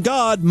vision from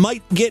God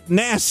might get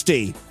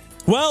nasty.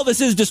 Well, this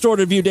is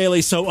Distorted View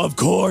Daily, so of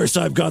course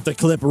I've got the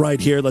clip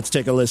right here. Let's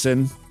take a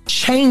listen.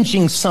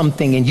 Changing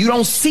something and you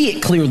don't see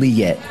it clearly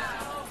yet,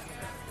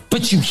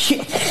 but you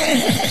hear.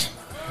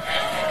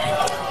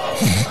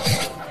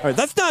 All right,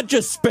 that's not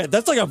just spit.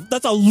 That's a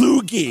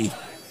loogie.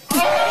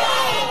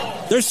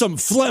 There's some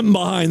phlegm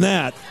behind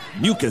that.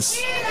 Mucus.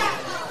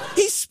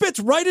 He spits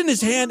right in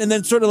his hand and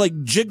then sort of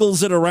like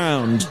jiggles it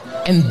around.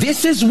 And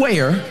this is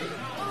where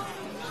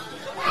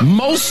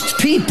most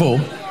people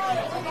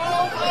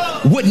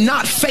would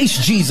not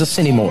face Jesus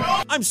anymore.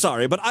 I'm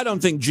sorry, but I don't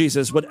think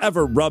Jesus would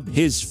ever rub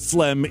his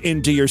phlegm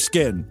into your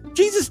skin.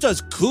 Jesus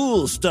does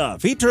cool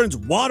stuff. He turns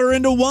water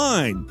into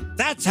wine.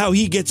 That's how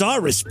he gets our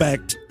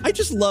respect. I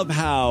just love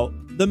how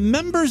the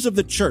members of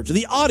the church,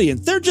 the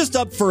audience, they're just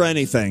up for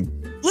anything.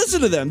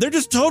 Listen to them. They're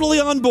just totally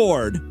on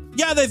board.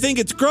 Yeah, they think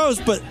it's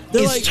gross, but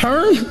they're it's like...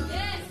 turn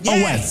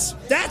yes,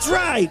 away. That's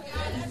right.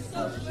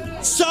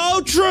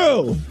 So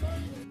true.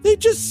 They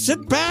just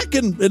sit back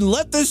and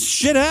let this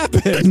shit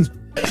happen.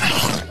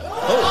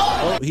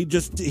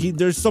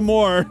 There's some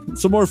more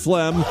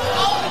phlegm.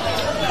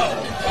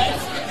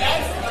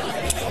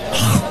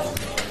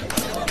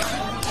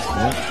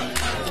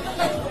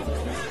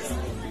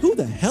 Who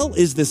the hell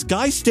is this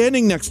guy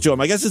standing next to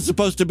him? I guess it's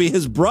supposed to be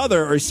his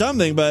brother or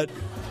something, but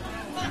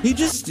he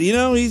just,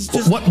 he's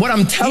just... What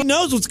I'm telling... He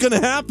knows what's going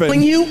to happen.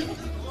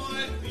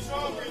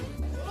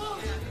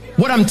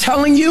 What I'm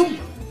telling you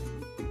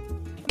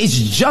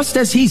is just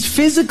as he's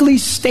physically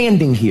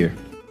standing here,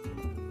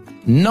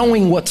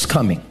 knowing what's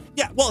coming.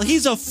 Yeah, well,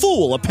 he's a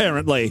fool,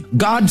 apparently.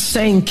 God's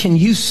saying, can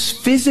you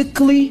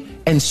physically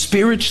and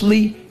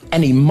spiritually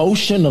and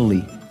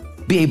emotionally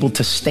be able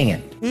to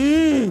stand?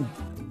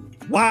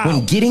 Wow.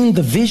 When getting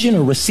the vision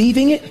or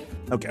receiving it?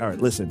 Okay, all right,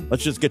 listen.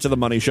 Let's just get to the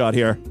money shot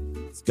here.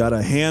 He's got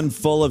a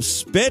handful of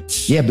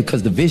spit. Yeah,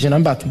 because the vision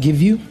I'm about to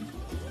give you,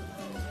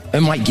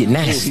 it might get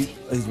nasty.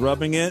 He's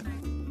rubbing it.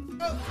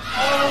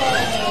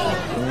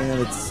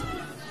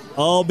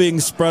 all being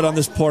spread on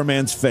this poor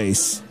man's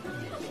face.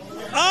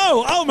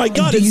 Oh my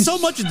God! It's so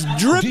much; it's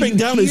dripping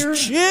down his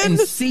chin. And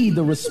see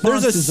the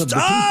responses of the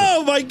people.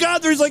 Oh my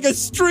God! There's like a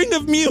string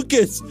of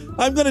mucus.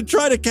 I'm going to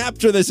try to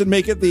capture this and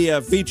make it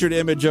the featured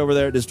image over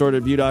there at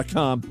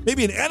DistortedView.com.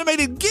 Maybe an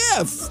animated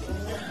GIF.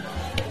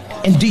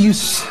 And do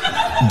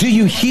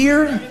you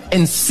hear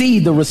and see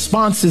the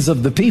responses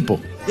of the people?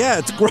 Yeah,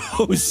 it's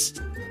gross.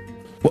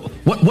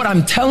 What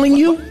I'm telling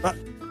you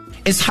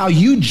is how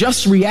you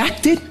just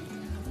reacted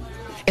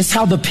is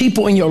how the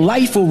people in your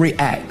life will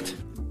react.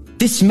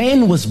 This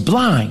man was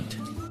blind,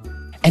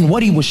 and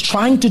what he was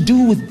trying to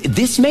do with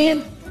this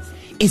man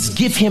is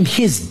give him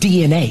his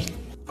DNA.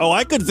 Oh,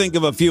 I could think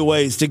of a few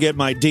ways to get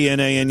my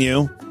DNA in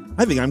you.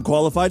 I think I'm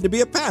qualified to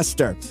be a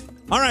pastor.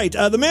 All right,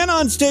 the man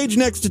on stage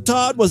next to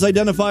Todd was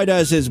identified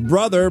as his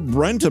brother,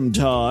 Brentum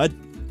Todd.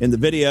 In the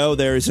video,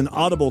 there's an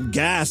audible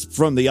gasp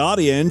from the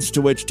audience,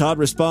 to which Todd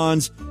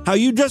responds, "How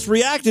you just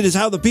reacted is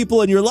how the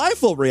people in your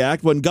life will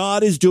react when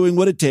God is doing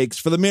what it takes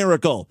for the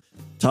miracle."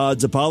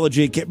 Todd's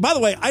apology by the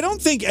way, I don't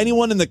think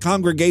anyone in the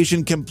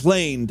congregation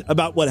complained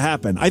about what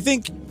happened. I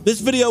think this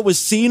video was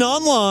seen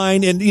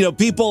online and,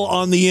 people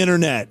on the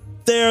internet.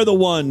 They're the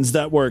ones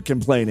that were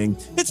complaining.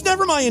 It's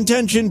never my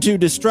intention to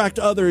distract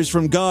others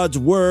from God's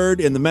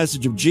word and the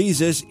message of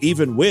Jesus,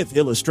 even with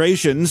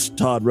illustrations,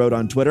 Todd wrote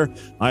on Twitter.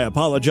 I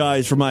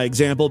apologize for my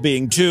example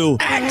being too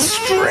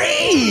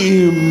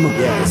extreme.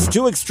 Yes,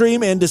 too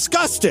extreme and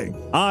disgusting.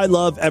 I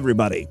love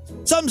everybody.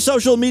 Some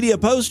social media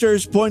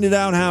posters pointed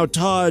out how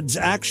Todd's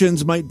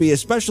actions might be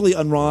especially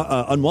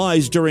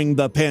unwise during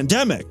the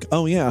pandemic.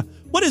 Oh yeah,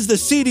 what is the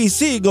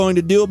CDC going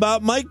to do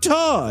about Mike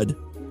Todd?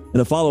 In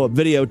a follow-up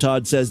video,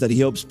 Todd says that he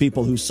hopes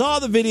people who saw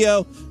the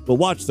video will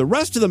watch the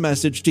rest of the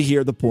message to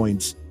hear the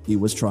points he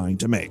was trying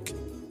to make.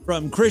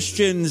 From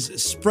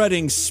Christians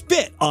spreading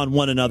spit on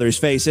one another's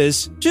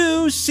faces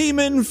to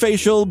semen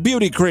facial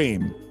beauty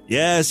cream.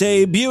 Yes,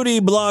 a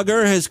beauty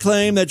blogger has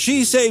claimed that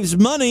she saves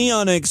money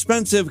on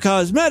expensive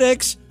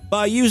cosmetics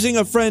by using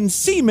a friend's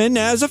semen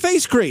as a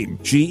face cream.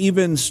 She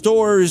even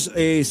stores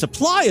a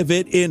supply of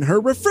it in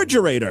her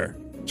refrigerator.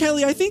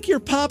 Kelly, I think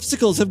your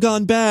popsicles have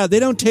gone bad. They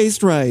don't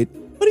taste right.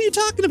 What are you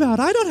talking about?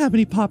 I don't have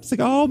any popsicles.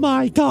 Oh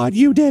my God,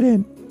 you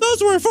didn't.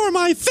 Those were for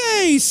my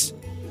face.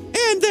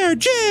 And they're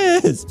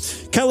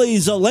jizz. Kelly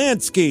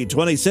Zolansky,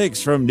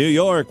 26, from New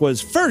York,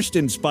 was first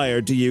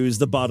inspired to use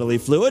the bodily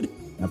fluid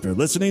after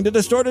listening to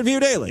Distorted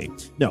View Daily.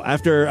 No,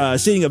 after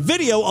seeing a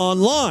video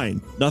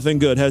online. Nothing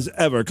good has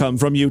ever come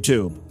from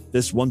YouTube.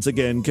 This once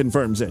again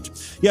confirms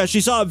it. Yeah, she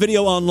saw a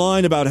video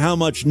online about how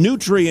much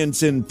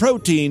nutrients and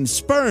protein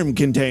sperm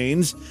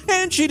contains,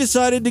 and she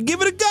decided to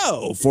give it a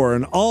go for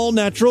an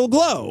all-natural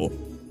glow.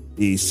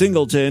 The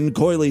singleton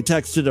coyly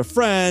texted a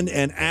friend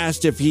and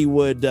asked if he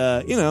would,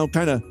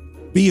 kind of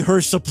be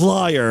her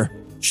supplier.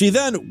 She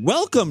then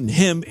welcomed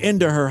him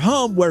into her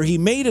home, where he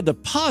made a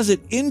deposit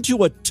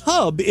into a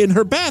tub in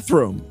her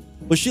bathroom.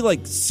 Was she,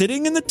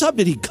 sitting in the tub?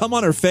 Did he come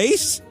on her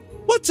face?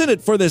 What's in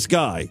it for this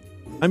guy?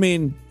 I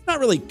mean, not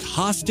really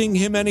costing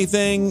him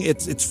anything.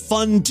 It's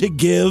fun to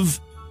give,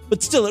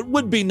 but still, it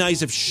would be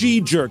nice if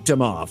she jerked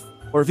him off,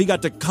 or if he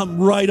got to come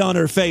right on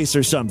her face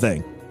or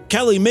something.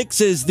 Kelly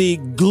mixes the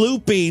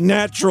gloopy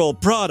natural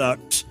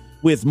product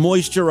with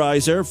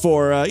moisturizer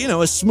for,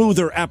 a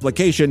smoother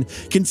application,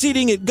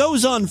 conceding it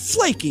goes on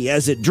flaky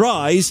as it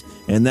dries,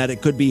 and that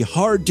it could be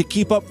hard to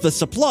keep up the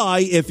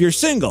supply if you're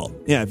single.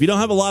 Yeah, if you don't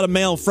have a lot of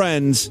male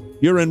friends,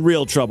 you're in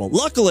real trouble.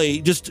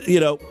 Luckily, just,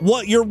 you're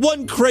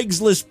one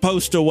Craigslist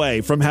post away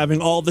from having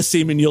all the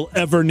semen you'll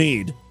ever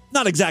need.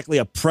 Not exactly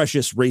a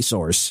precious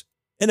resource.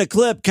 In a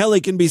clip,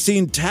 Kelly can be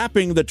seen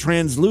tapping the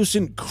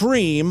translucent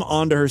cream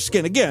onto her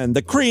skin. Again,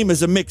 the cream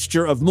is a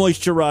mixture of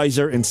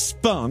moisturizer and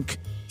spunk.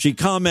 She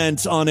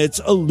comments on its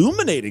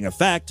illuminating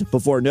effect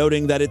before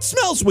noting that it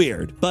smells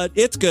weird, but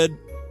it's good.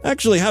 I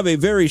actually have a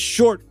very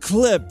short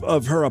clip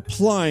of her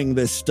applying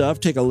this stuff.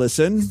 Take a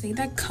listen. Say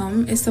that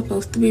cum is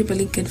supposed to be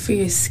really good for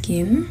your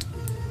skin.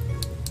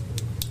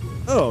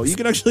 Oh, you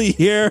can actually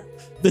hear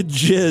the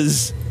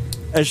jizz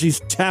as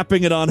she's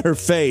tapping it on her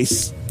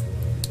face.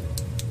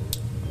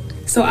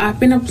 So I've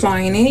been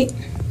applying it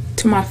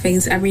to my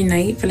face every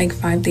night for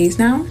 5 days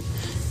now.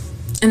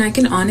 And I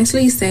can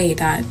honestly say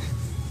that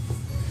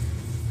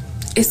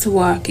it's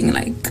working.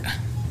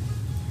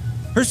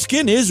 Her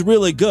skin is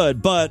really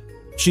good, but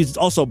she's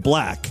also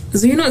black.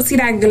 So you don't see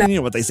that glow. You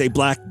know what they say,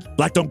 black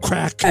don't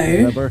crack.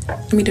 Oh,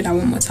 let me do that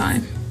one more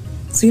time.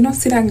 So you don't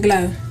see that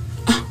glow.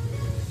 Oh,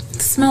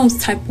 it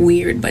smells type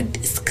weird, but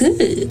it's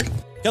good.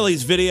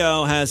 Kelly's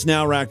video has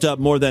now racked up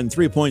more than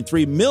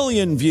 3.3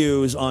 million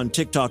views on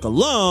TikTok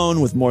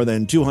alone, with more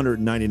than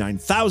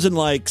 299,000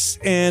 likes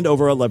and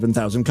over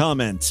 11,000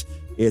 comments.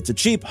 It's a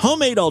cheap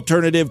homemade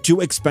alternative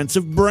to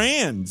expensive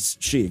brands,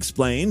 she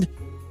explained.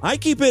 I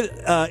keep it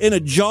in a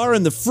jar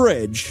in the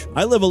fridge.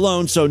 I live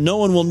alone, so no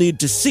one will need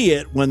to see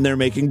it when they're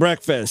making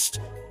breakfast.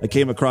 I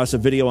came across a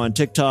video on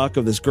TikTok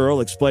of this girl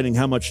explaining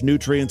how much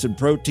nutrients and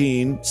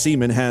protein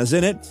semen has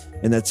in it,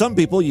 and that some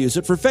people use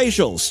it for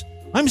facials.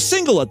 I'm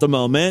single at the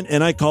moment,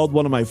 and I called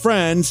one of my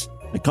friends.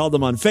 I called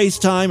him on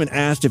FaceTime and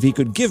asked if he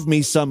could give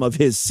me some of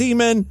his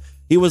semen.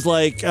 He was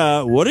like,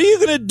 what are you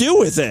going to do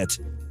with it?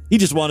 He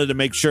just wanted to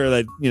make sure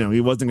that,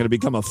 he wasn't going to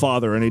become a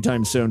father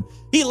anytime soon.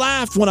 He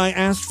laughed when I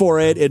asked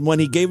for it, and when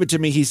he gave it to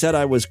me, he said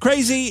I was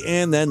crazy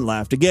and then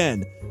laughed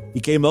again.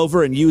 He came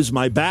over and used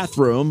my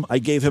bathroom. I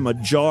gave him a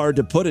jar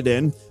to put it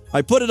in.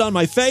 I put it on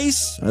my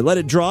face, I let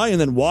it dry, and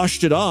then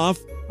washed it off.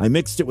 I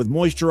mixed it with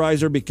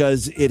moisturizer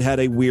because it had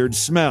a weird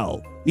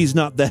smell. He's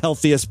not the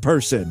healthiest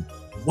person.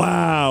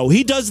 Wow,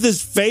 he does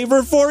this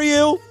favor for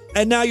you?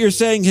 And now you're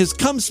saying his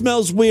cum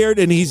smells weird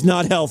and he's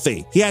not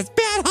healthy. He has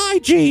bad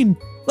hygiene.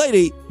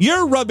 Lady,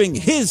 you're rubbing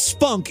his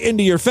spunk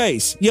into your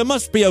face. You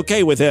must be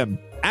okay with him.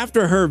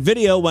 After her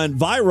video went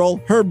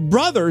viral, her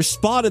brother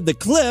spotted the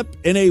clip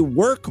in a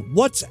work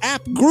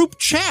WhatsApp group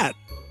chat.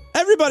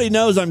 Everybody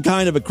knows I'm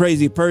kind of a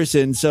crazy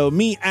person, so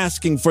me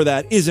asking for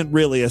that isn't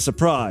really a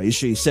surprise,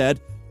 she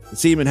said. The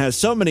semen has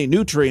so many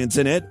nutrients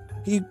in it.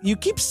 You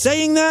keep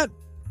saying that,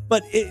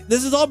 but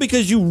this is all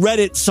because you read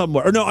it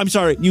somewhere. Or no, I'm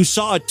sorry, you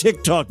saw a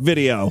TikTok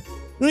video.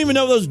 You don't even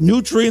know if those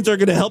nutrients are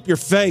going to help your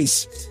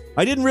face.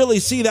 I didn't really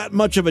see that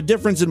much of a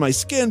difference in my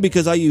skin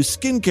because I use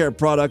skincare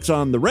products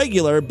on the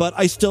regular, but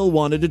I still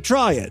wanted to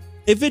try it.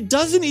 If it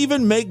doesn't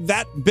even make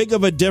that big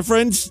of a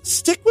difference,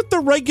 stick with the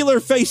regular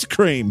face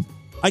cream.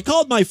 I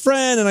called my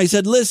friend and I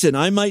said, listen,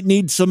 I might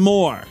need some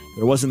more.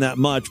 There wasn't that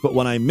much, but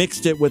when I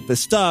mixed it with the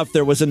stuff,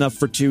 there was enough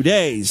for 2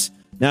 days.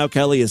 Now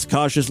Kelly is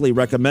cautiously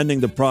recommending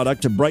the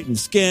product to brighten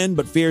skin,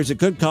 but fears it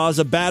could cause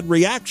a bad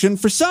reaction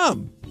for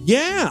some.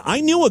 Yeah,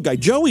 I knew a guy.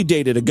 Joey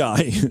dated a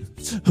guy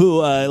who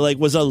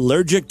was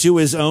allergic to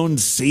his own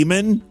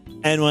semen.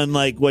 And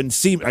when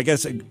semen, I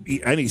guess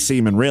any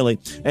semen really,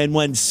 and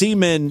when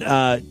semen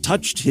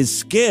touched his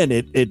skin,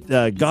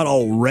 it got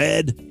all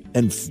red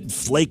and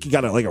flaky,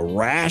 got like a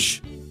rash.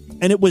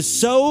 And it was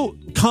so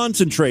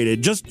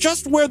concentrated,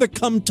 just where the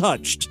cum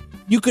touched.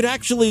 You could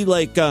actually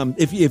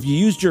if you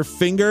used your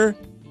finger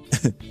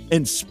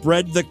and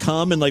spread the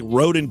cum and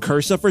wrote in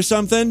cursive or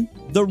something,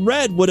 the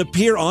red would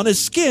appear on his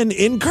skin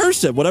in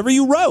cursive, whatever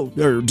you wrote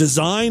or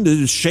designed,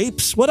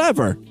 shapes,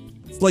 whatever.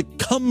 It's like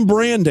cum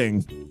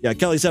branding. Yeah,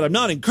 Kelly said, I'm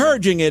not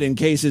encouraging it in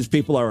cases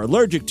people are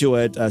allergic to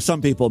it.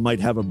 Some people might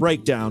have a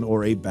breakdown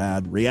or a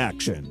bad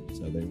reaction.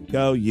 So there you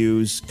go.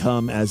 Use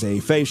cum as a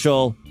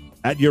facial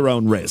at your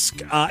own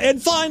risk.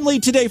 And finally,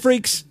 today,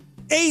 freaks,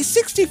 a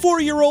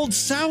 64-year-old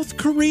South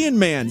Korean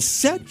man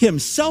set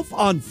himself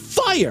on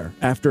fire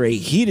after a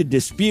heated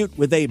dispute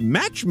with a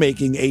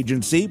matchmaking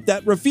agency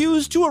that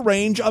refused to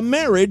arrange a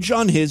marriage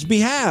on his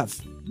behalf.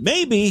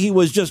 Maybe he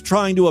was just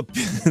trying to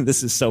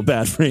This is so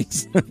bad,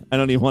 freaks. I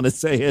don't even want to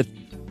say it.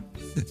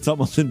 It's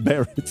almost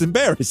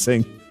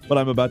embarrassing what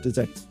I'm about to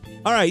say.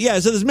 All right, yeah,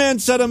 so this man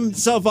set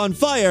himself on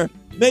fire.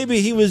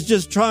 Maybe he was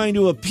just trying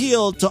to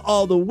appeal to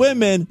all the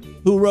women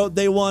who wrote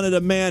they wanted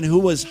a man who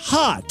was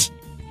hot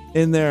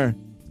in their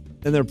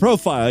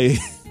profile.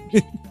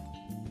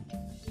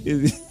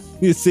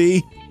 You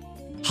see?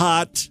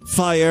 Hot,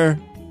 fire,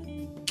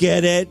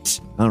 get it?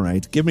 All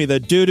right, give me the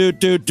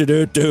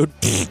do-do-do-do-do-do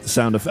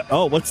sound effect.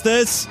 Oh, what's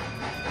this?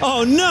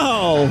 Oh,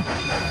 no!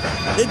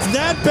 It's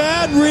that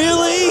bad,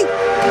 really?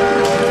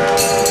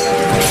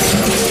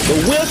 The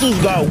whistles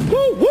go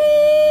woo-woo!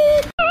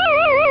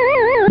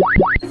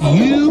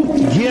 You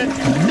get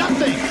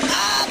nothing!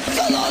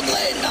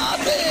 Absolutely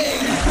nothing!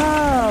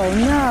 Oh,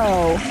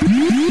 no.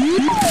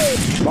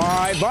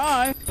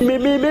 Bye-bye.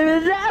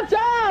 That's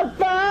all,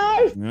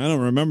 folks. I don't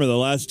remember the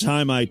last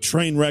time I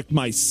train wrecked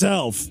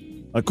myself.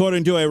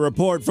 According to a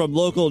report from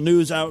local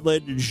news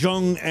outlet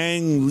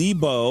Zhongyang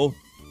Libo,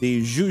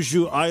 the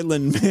Jeju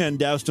Island man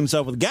doused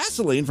himself with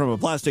gasoline from a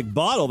plastic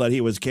bottle that he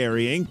was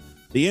carrying.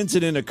 The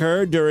incident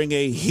occurred during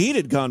a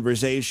heated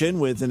conversation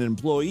with an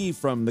employee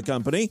from the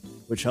company,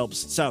 which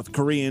helps South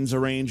Koreans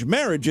arrange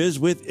marriages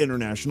with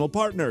international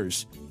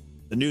partners.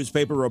 The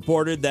newspaper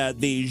reported that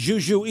the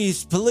Jeju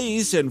East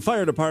Police and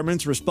fire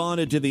departments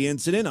responded to the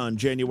incident on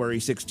January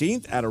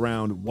 16th at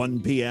around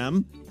 1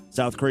 p.m.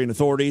 South Korean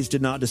authorities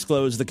did not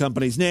disclose the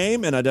company's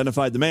name and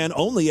identified the man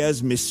only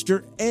as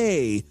Mr.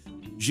 A.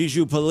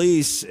 Jeju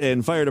Police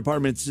and fire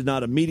departments did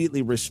not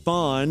immediately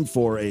respond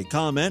for a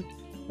comment.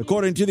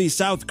 According to the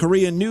South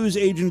Korean news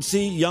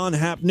agency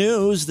Yonhap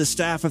News, the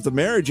staff of the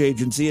marriage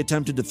agency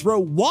attempted to throw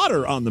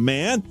water on the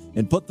man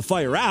and put the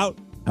fire out.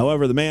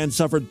 However, the man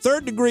suffered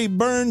third-degree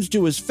burns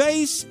to his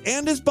face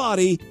and his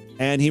body,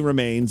 and he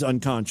remains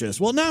unconscious.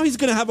 Well, now he's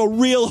going to have a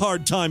real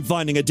hard time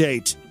finding a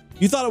date.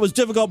 You thought it was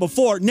difficult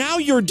before. Now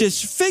you're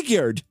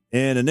disfigured.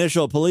 An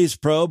initial police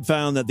probe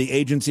found that the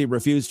agency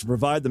refused to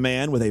provide the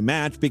man with a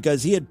match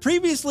because he had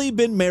previously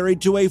been married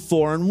to a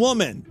foreign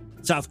woman.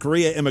 South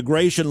Korea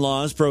immigration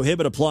laws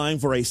prohibit applying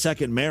for a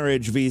second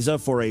marriage visa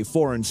for a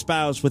foreign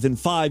spouse within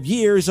 5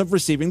 years of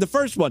receiving the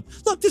first one.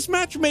 Look, this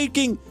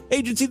matchmaking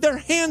agency, their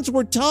hands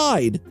were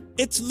tied.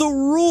 It's the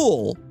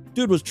rule.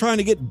 Dude was trying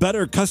to get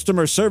better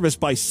customer service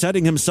by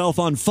setting himself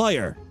on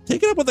fire.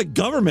 Take it up with the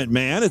government,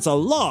 man. It's a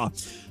law.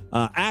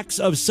 Acts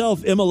of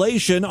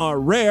self-immolation are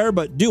rare,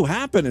 but do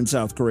happen in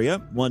South Korea.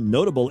 One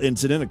notable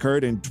incident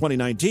occurred in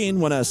 2019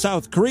 when a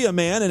South Korea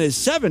man in his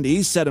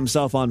 70s set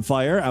himself on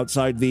fire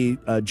outside the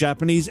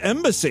Japanese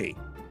embassy.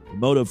 The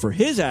motive for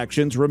his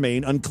actions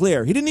remain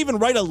unclear. He didn't even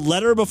write a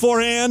letter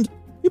beforehand.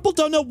 People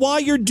don't know why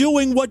you're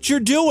doing what you're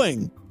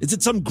doing. Is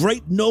it some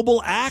great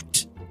noble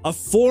act? A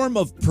form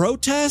of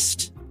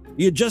protest?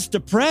 You just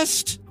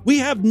depressed? We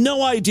have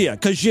no idea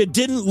because you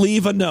didn't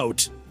leave a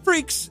note.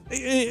 Freaks,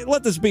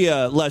 let this be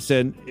a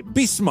lesson.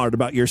 Be smart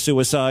about your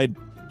suicide.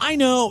 I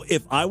know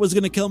if I was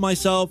going to kill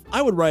myself,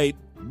 I would write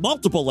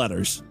multiple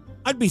letters.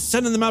 I'd be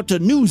sending them out to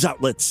news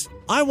outlets.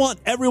 I want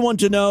everyone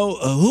to know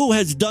who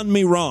has done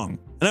me wrong.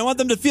 And I want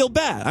them to feel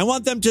bad. I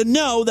want them to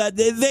know that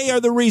they are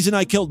the reason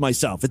I killed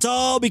myself. It's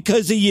all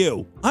because of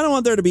you. I don't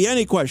want there to be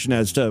any question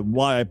as to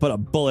why I put a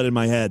bullet in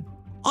my head.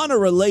 On a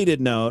related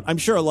note, I'm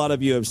sure a lot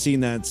of you have seen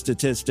that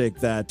statistic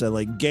that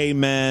like gay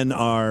men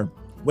are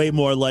way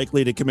more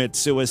likely to commit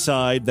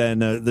suicide than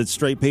the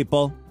straight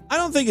people. I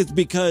don't think it's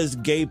because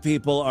gay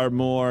people are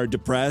more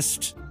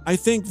depressed. I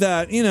think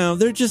that,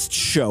 they're just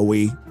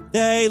showy.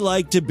 They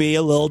like to be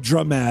a little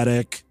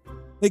dramatic.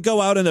 They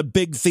go out in a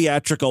big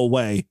theatrical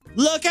way.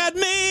 Look at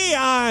me,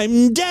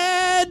 I'm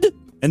dead.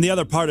 And the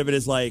other part of it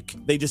is like,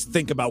 they just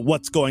think about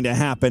what's going to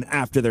happen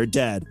after they're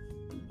dead.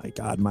 My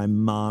God, my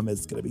mom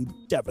is going to be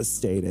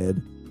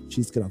devastated.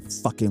 She's going to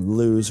fucking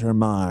lose her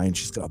mind.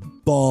 She's going to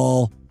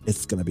bawl.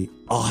 It's going to be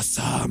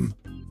awesome.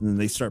 And then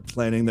they start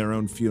planning their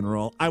own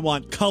funeral. I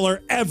want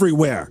color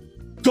everywhere.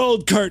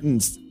 Gold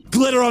curtains.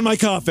 Glitter on my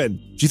coffin.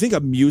 Do you think a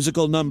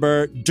musical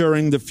number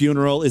during the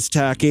funeral is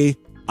tacky?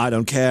 I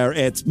don't care.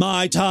 It's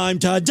my time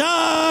to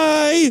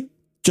die.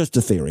 Just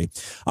a theory.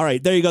 All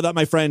right, there you go. That,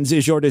 my friends,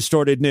 is your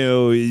Distorted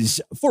News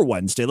for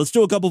Wednesday. Let's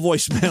do a couple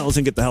voicemails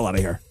and get the hell out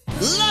of here.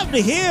 Love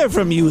to hear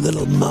from you,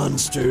 little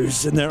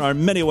monsters. And there are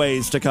many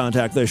ways to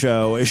contact the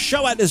show.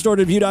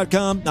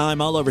 Show@distortedview.com. I'm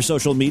all over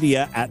social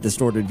media at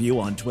Distorted View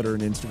on Twitter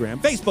and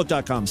Instagram.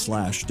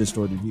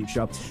 Facebook.com/DistortedView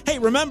Show. Hey,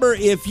 remember,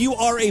 if you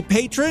are a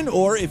patron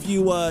or if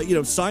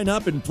you, sign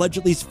up and pledge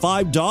at least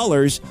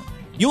 $5,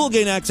 you will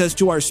gain access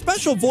to our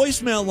special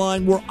voicemail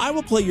line where I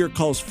will play your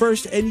calls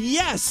first. And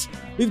yes,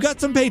 we've got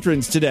some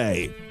patrons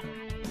today.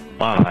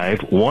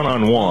 Live,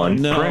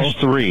 one-on-one, no. Press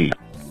 3.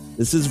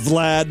 This is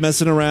Vlad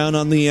messing around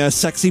on the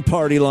sexy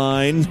party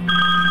line.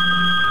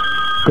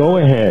 Go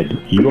ahead.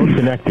 You're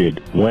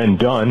connected. When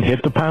done,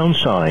 hit the pound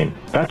sign.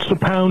 That's the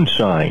pound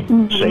sign.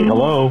 Mm-hmm. Say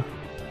hello.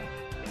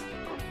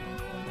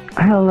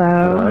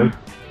 Hello.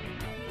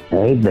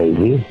 Hey,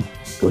 baby.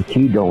 What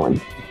you doing?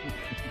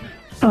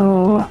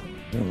 Oh.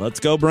 Let's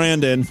go,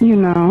 Brandon.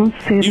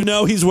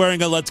 He's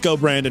wearing a Let's Go,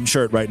 Brandon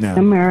shirt right now.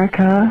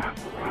 America,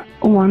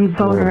 one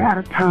voter at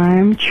a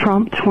time.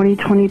 Trump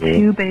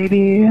 2022,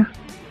 baby.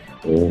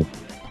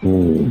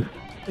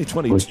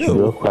 2022. What you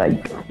look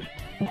like?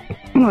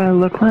 What I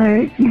look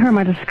like? You heard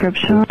my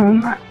description.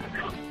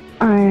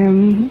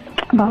 I'm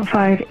about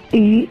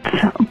 5'8",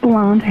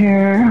 blonde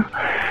hair,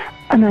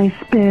 a nice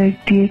big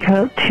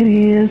D-cup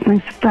titties,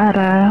 nice fat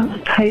ass,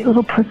 tight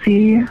little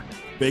pussy.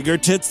 Bigger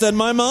tits than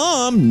my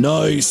mom.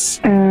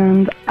 Nice.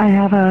 And I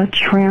have a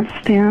tramp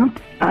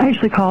stamp. I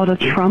actually call it a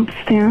Trump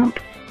stamp.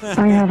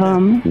 I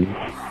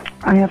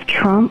have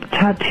Trump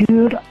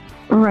tattooed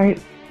right,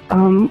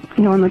 in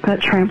the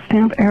gut tramp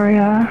stamp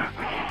area.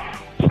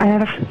 I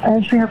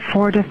actually have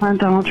 4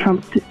 different Donald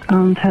Trump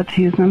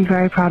tattoos, and I'm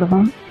very proud of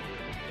them.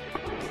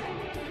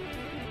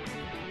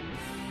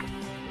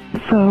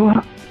 So,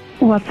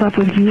 what's up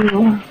with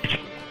you?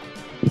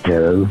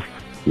 Joe,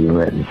 you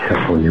letting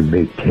suck on your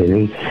big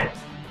titties?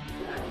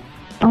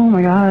 Oh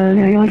my God,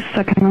 you like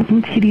sucking on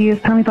some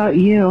TDs. Tell me about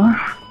you.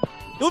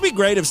 It would be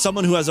great if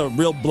someone who has a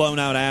real blown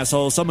out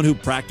asshole, someone who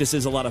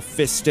practices a lot of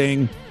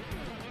fisting,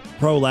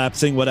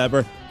 prolapsing,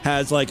 whatever,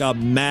 has like a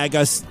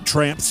MAGA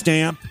tramp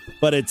stamp,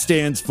 but it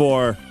stands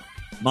for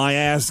my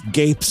ass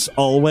gapes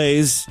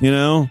always,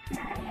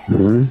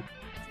 Mm-hmm.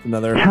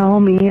 Another. Tell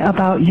me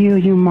about you,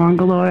 you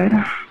mongoloid.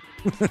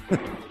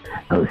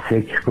 Oh,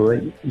 6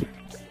 foot.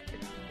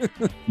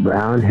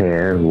 Brown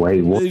hair,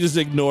 weight They just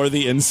ignore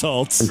the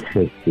insults.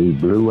 160,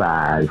 blue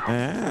eyes,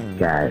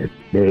 got a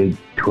big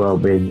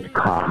 12-inch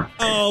cock.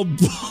 Oh,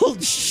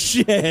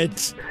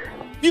 bullshit.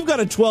 You've got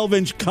a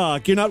 12-inch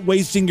cock. You're not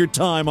wasting your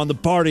time on the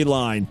party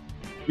line.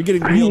 You're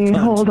getting real cunt.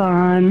 Hold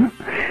on.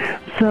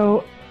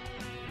 So,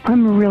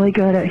 I'm really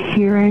good at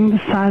hearing the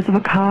size of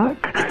a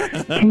cock.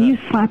 Can you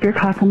slap your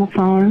cock on the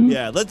phone?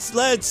 Yeah, let's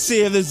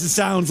see if this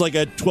sounds like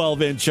a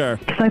 12-incher.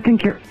 Because I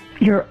think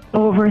you're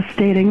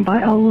overstating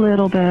by a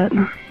little bit.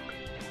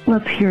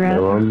 Let's hear it.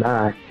 No, I'm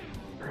not.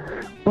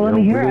 Well, let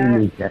me hear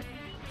it.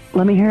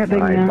 Let me hear it, big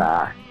man.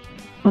 Bye.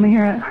 Let me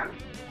hear it.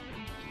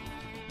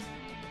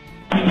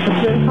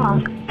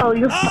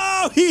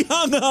 Oh, he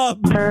hung up.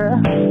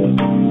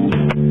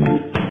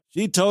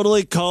 She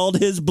totally called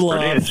his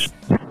bluff.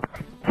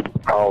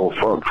 Oh,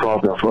 fuck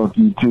Trump and fuck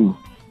you too.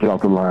 Get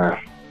off the line.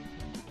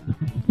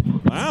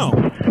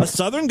 Wow. A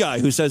Southern guy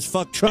who says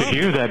fuck Trump. To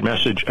hear that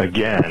message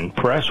again,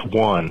 press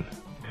 1.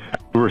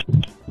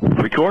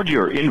 Record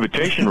your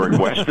invitation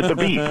request at the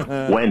beep.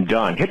 When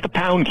done, hit the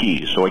pound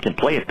key so I can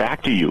play it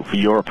back to you for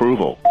your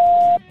approval.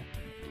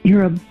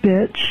 You're a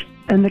bitch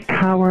and a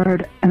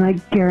coward, and I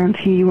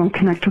guarantee you won't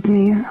connect with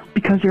me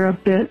because you're a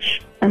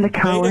bitch and a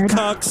coward. Beta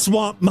cock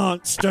swamp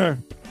monster.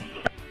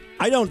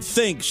 I don't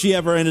think she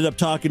ever ended up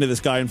talking to this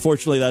guy.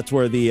 Unfortunately, that's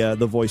where the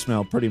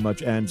voicemail pretty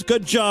much ends.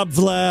 Good job,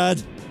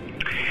 Vlad.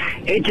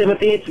 Hey,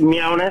 Timothy, it's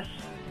Meowness.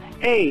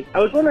 Hey, I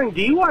was wondering,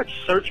 do you watch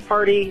Search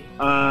Party?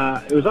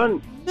 It was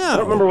on... No, I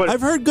don't remember what...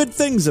 I've heard good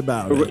things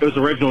about it. It was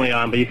originally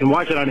on, but you can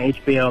watch it on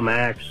HBO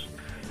Max.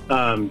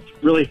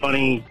 Really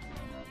funny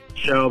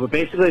show, but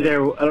basically I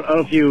don't know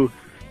if you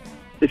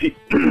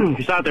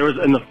saw it, there was,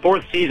 in the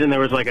 4th season, there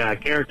was like a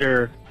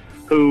character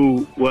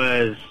who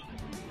was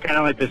kind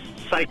of like this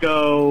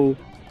psycho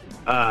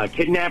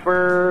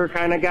kidnapper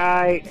kind of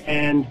guy,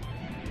 and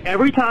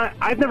every time,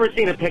 I've never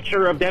seen a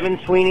picture of Devin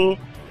Sweeney,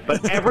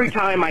 but every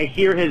time I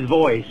hear his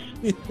voice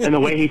and the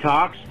way he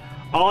talks,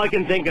 all I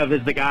can think of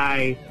is the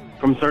guy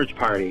from Search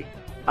Party.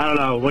 I don't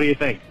know. What do you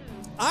think?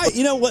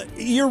 You know what?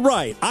 You're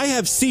right. I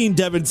have seen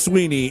Devin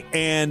Sweeney,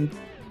 and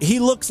he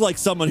looks like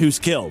someone who's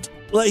killed.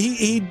 Like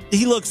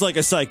he looks like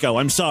a psycho.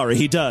 I'm sorry,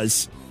 he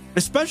does.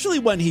 Especially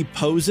when he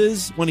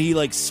poses, when he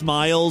like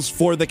smiles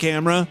for the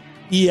camera.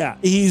 Yeah,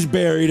 he's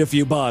buried a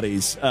few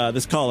bodies.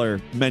 This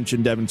caller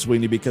mentioned Devin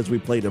Sweeney because we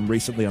played him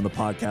recently on the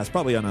podcast,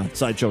 probably on a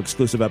Sideshow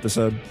exclusive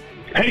episode.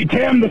 Hey,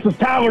 Tim, this is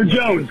Tyler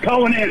Jones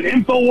calling in,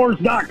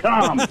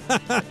 Infowars.com.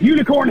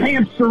 Unicorn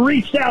Hamster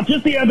reached out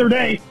just the other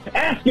day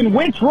asking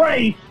which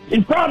race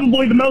is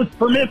probably the most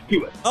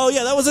promiscuous. Oh,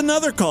 yeah, that was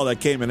another call that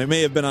came in. It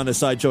may have been on a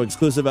Sideshow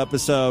exclusive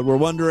episode. We're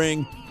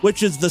wondering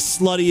which is the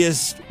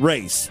sluttiest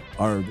race.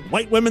 Are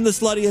white women the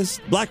sluttiest?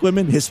 Black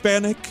women?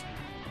 Hispanic?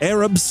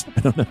 Arabs?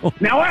 I don't know.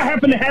 Now, I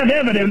happen to have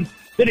evidence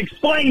that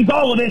explains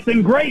all of this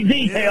in great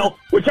detail,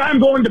 which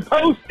I'm going to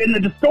post in the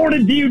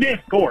Distorted View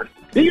Discord.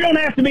 You don't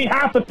have to be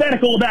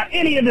hypothetical about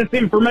any of this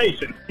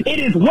information. It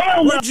is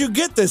well known. Where'd you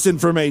get this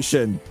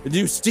information? Did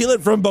you steal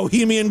it from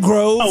Bohemian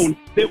Grove?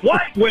 That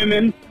white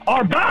women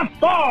are by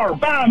far,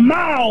 by a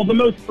mile, the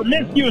most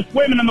promiscuous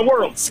women in the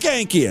world.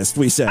 Skankiest,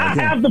 we said. I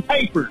have the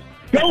papers.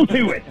 Go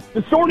to it.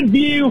 Distorted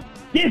View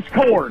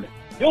Discord.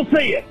 You'll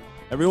see it.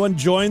 Everyone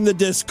join the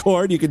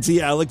Discord. You can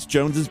see Alex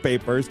Jones's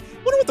papers. I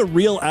wonder what the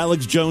real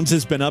Alex Jones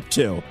has been up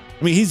to.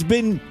 I mean, he's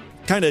been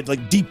kind of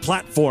like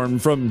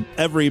deplatformed from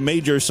every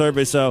major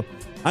service, so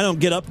I don't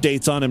get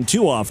updates on him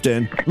too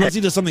often, unless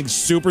he does something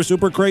super,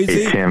 super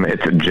crazy. Hey, Tim,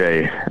 it's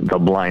Jay, the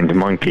blind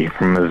monkey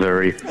from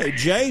Missouri. Hey,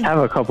 Jay. I have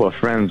a couple of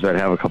friends that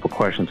have a couple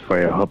questions for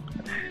you.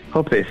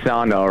 Hope they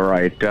sound all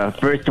right.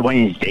 First one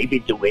is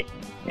David DeWitt,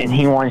 and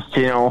he wants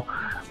to know,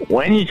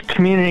 when is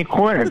Community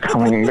Corner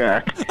coming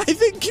back? I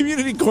think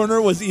Community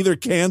Corner was either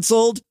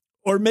canceled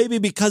or maybe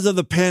because of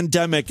the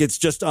pandemic, it's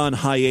just on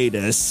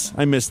hiatus.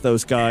 I miss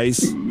those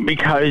guys.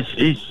 Because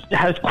he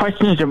has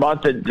questions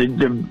about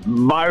the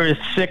virus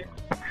sick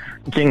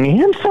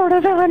thing sort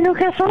of in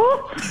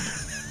Newcastle.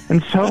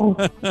 And so...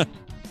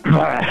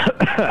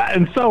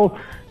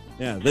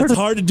 Yeah, it's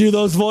hard to do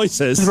those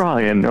voices.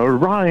 Ryan or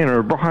Brian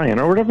or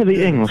whatever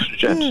the English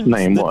gent's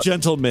name was. The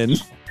gentleman.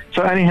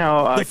 So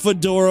anyhow... the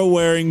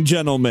fedora-wearing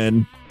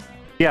gentleman.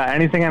 Yeah,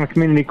 anything on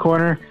Community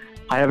Corner?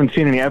 I haven't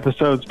seen any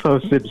episodes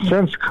posted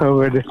since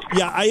COVID.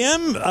 Yeah, I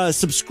am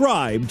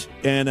subscribed,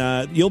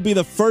 and you'll be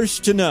the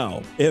first to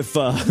know if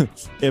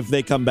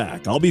they come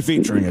back. I'll be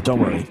featuring it.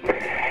 Don't worry.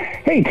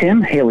 Hey,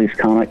 Tim. Haley's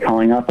Comet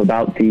calling up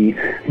about the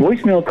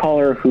voicemail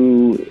caller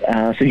who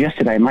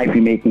suggested I might be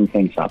making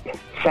things up.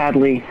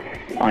 Sadly,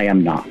 I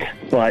am not.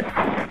 But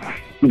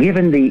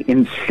given the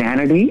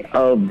insanity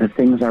of the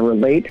things I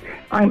relate,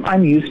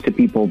 I'm used to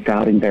people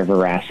doubting their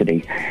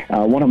veracity.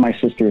 One of my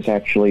sisters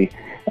actually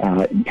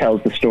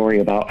tells the story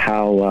about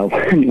how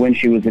when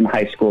she was in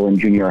high school and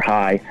junior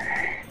high,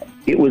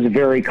 it was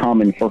very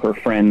common for her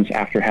friends,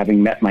 after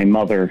having met my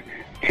mother,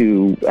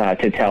 to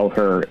tell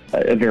her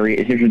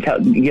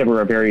give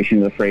her a variation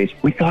of the phrase,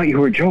 "We thought you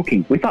were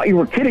joking. We thought you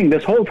were kidding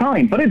this whole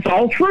time, but it's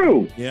all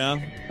true."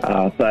 Yeah.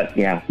 But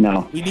yeah,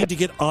 no. We need to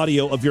get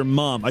audio of your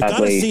mom. I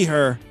gotta see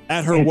her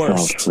at her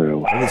worst. It's all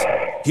true.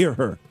 Hear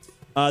her.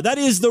 That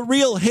is the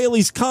real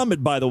Haley's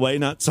Comet, by the way,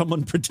 not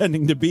someone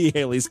pretending to be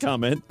Haley's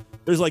Comet.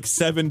 There's like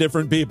 7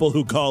 different people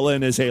who call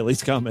in as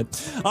Haley's Comet.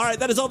 All right,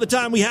 that is all the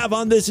time we have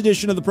on this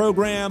edition of the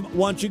program.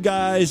 Want you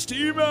guys to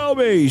email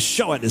me,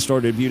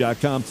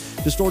 show@distortedview.com.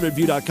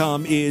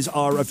 Distortedview.com is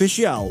our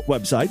official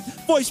website.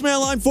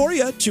 Voicemail line for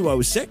you,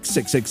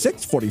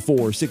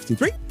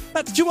 206-666-4463.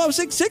 That's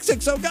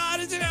 206-66. Oh, God,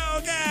 is it?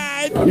 Oh,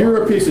 God.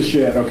 You're a piece of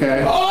shit,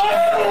 okay?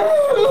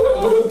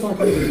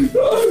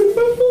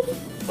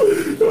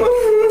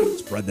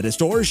 Spread the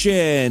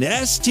distortion.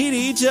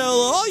 STD. Tell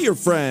all your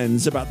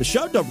friends about the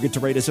show. Don't forget to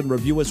rate us and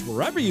review us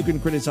wherever you can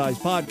criticize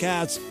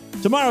podcasts.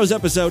 Tomorrow's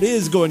episode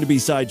is going to be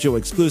Sideshow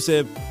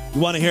exclusive.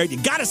 You want to hear it? You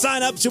got to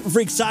sign up.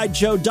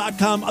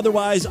 Superfreaksideshow.com.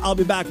 Otherwise, I'll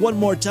be back one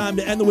more time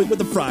to end the week with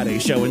the Friday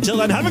show. Until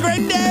then, have a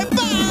great day.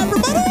 Bye,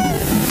 everybody.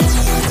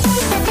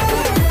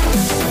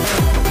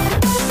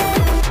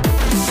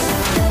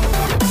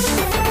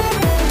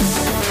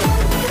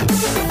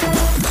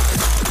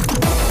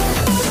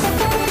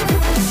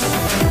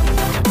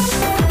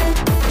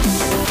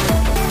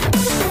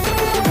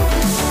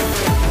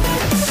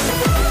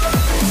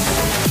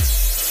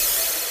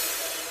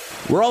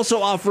 We're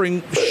also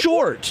offering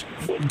short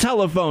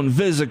telephone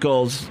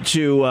physicals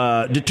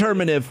to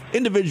determine if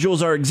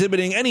individuals are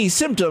exhibiting any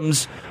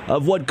symptoms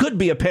of what could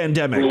be a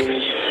pandemic.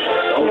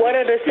 What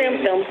are the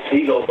symptoms?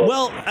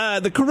 Well,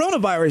 the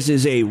coronavirus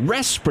is a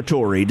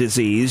respiratory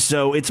disease,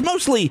 so it's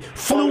mostly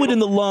fluid in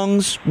the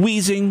lungs,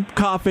 wheezing,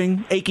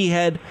 coughing, achy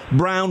head,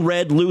 brown,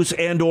 red, loose,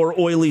 and or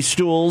oily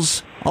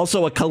stools.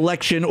 Also a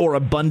collection or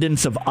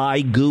abundance of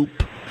eye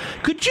goop.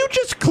 Could you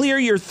just clear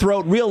your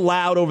throat real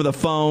loud over the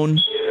phone?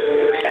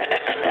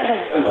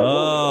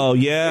 Oh,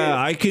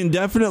 yeah, I can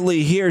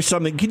definitely hear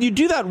something. Can you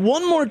do that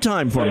one more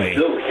time for me?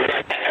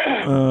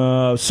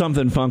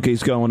 Something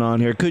funky's going on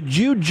here. Could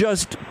you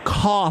just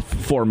cough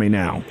for me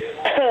now?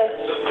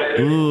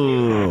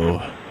 Ooh.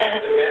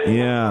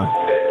 Yeah.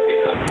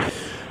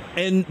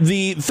 And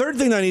the third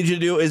thing I need you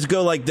to do is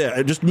go like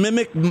this. Just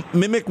mimic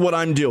what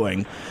I'm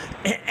doing.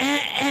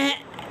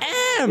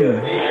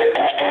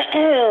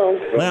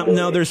 Well,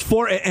 no, there's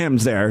 4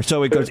 M's there,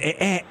 so it goes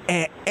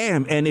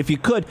M. And if you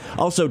could,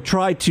 also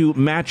try to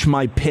match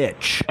my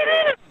pitch.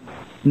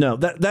 No,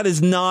 that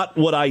is not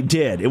what I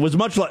did. It was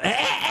much like...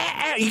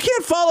 You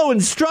can't follow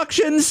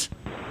instructions.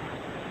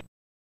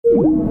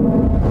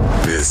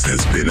 This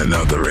has been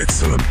another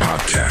excellent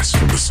podcast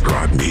from the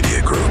Scribe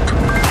Media Group.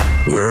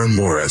 Learn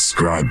more at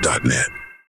scribe.net.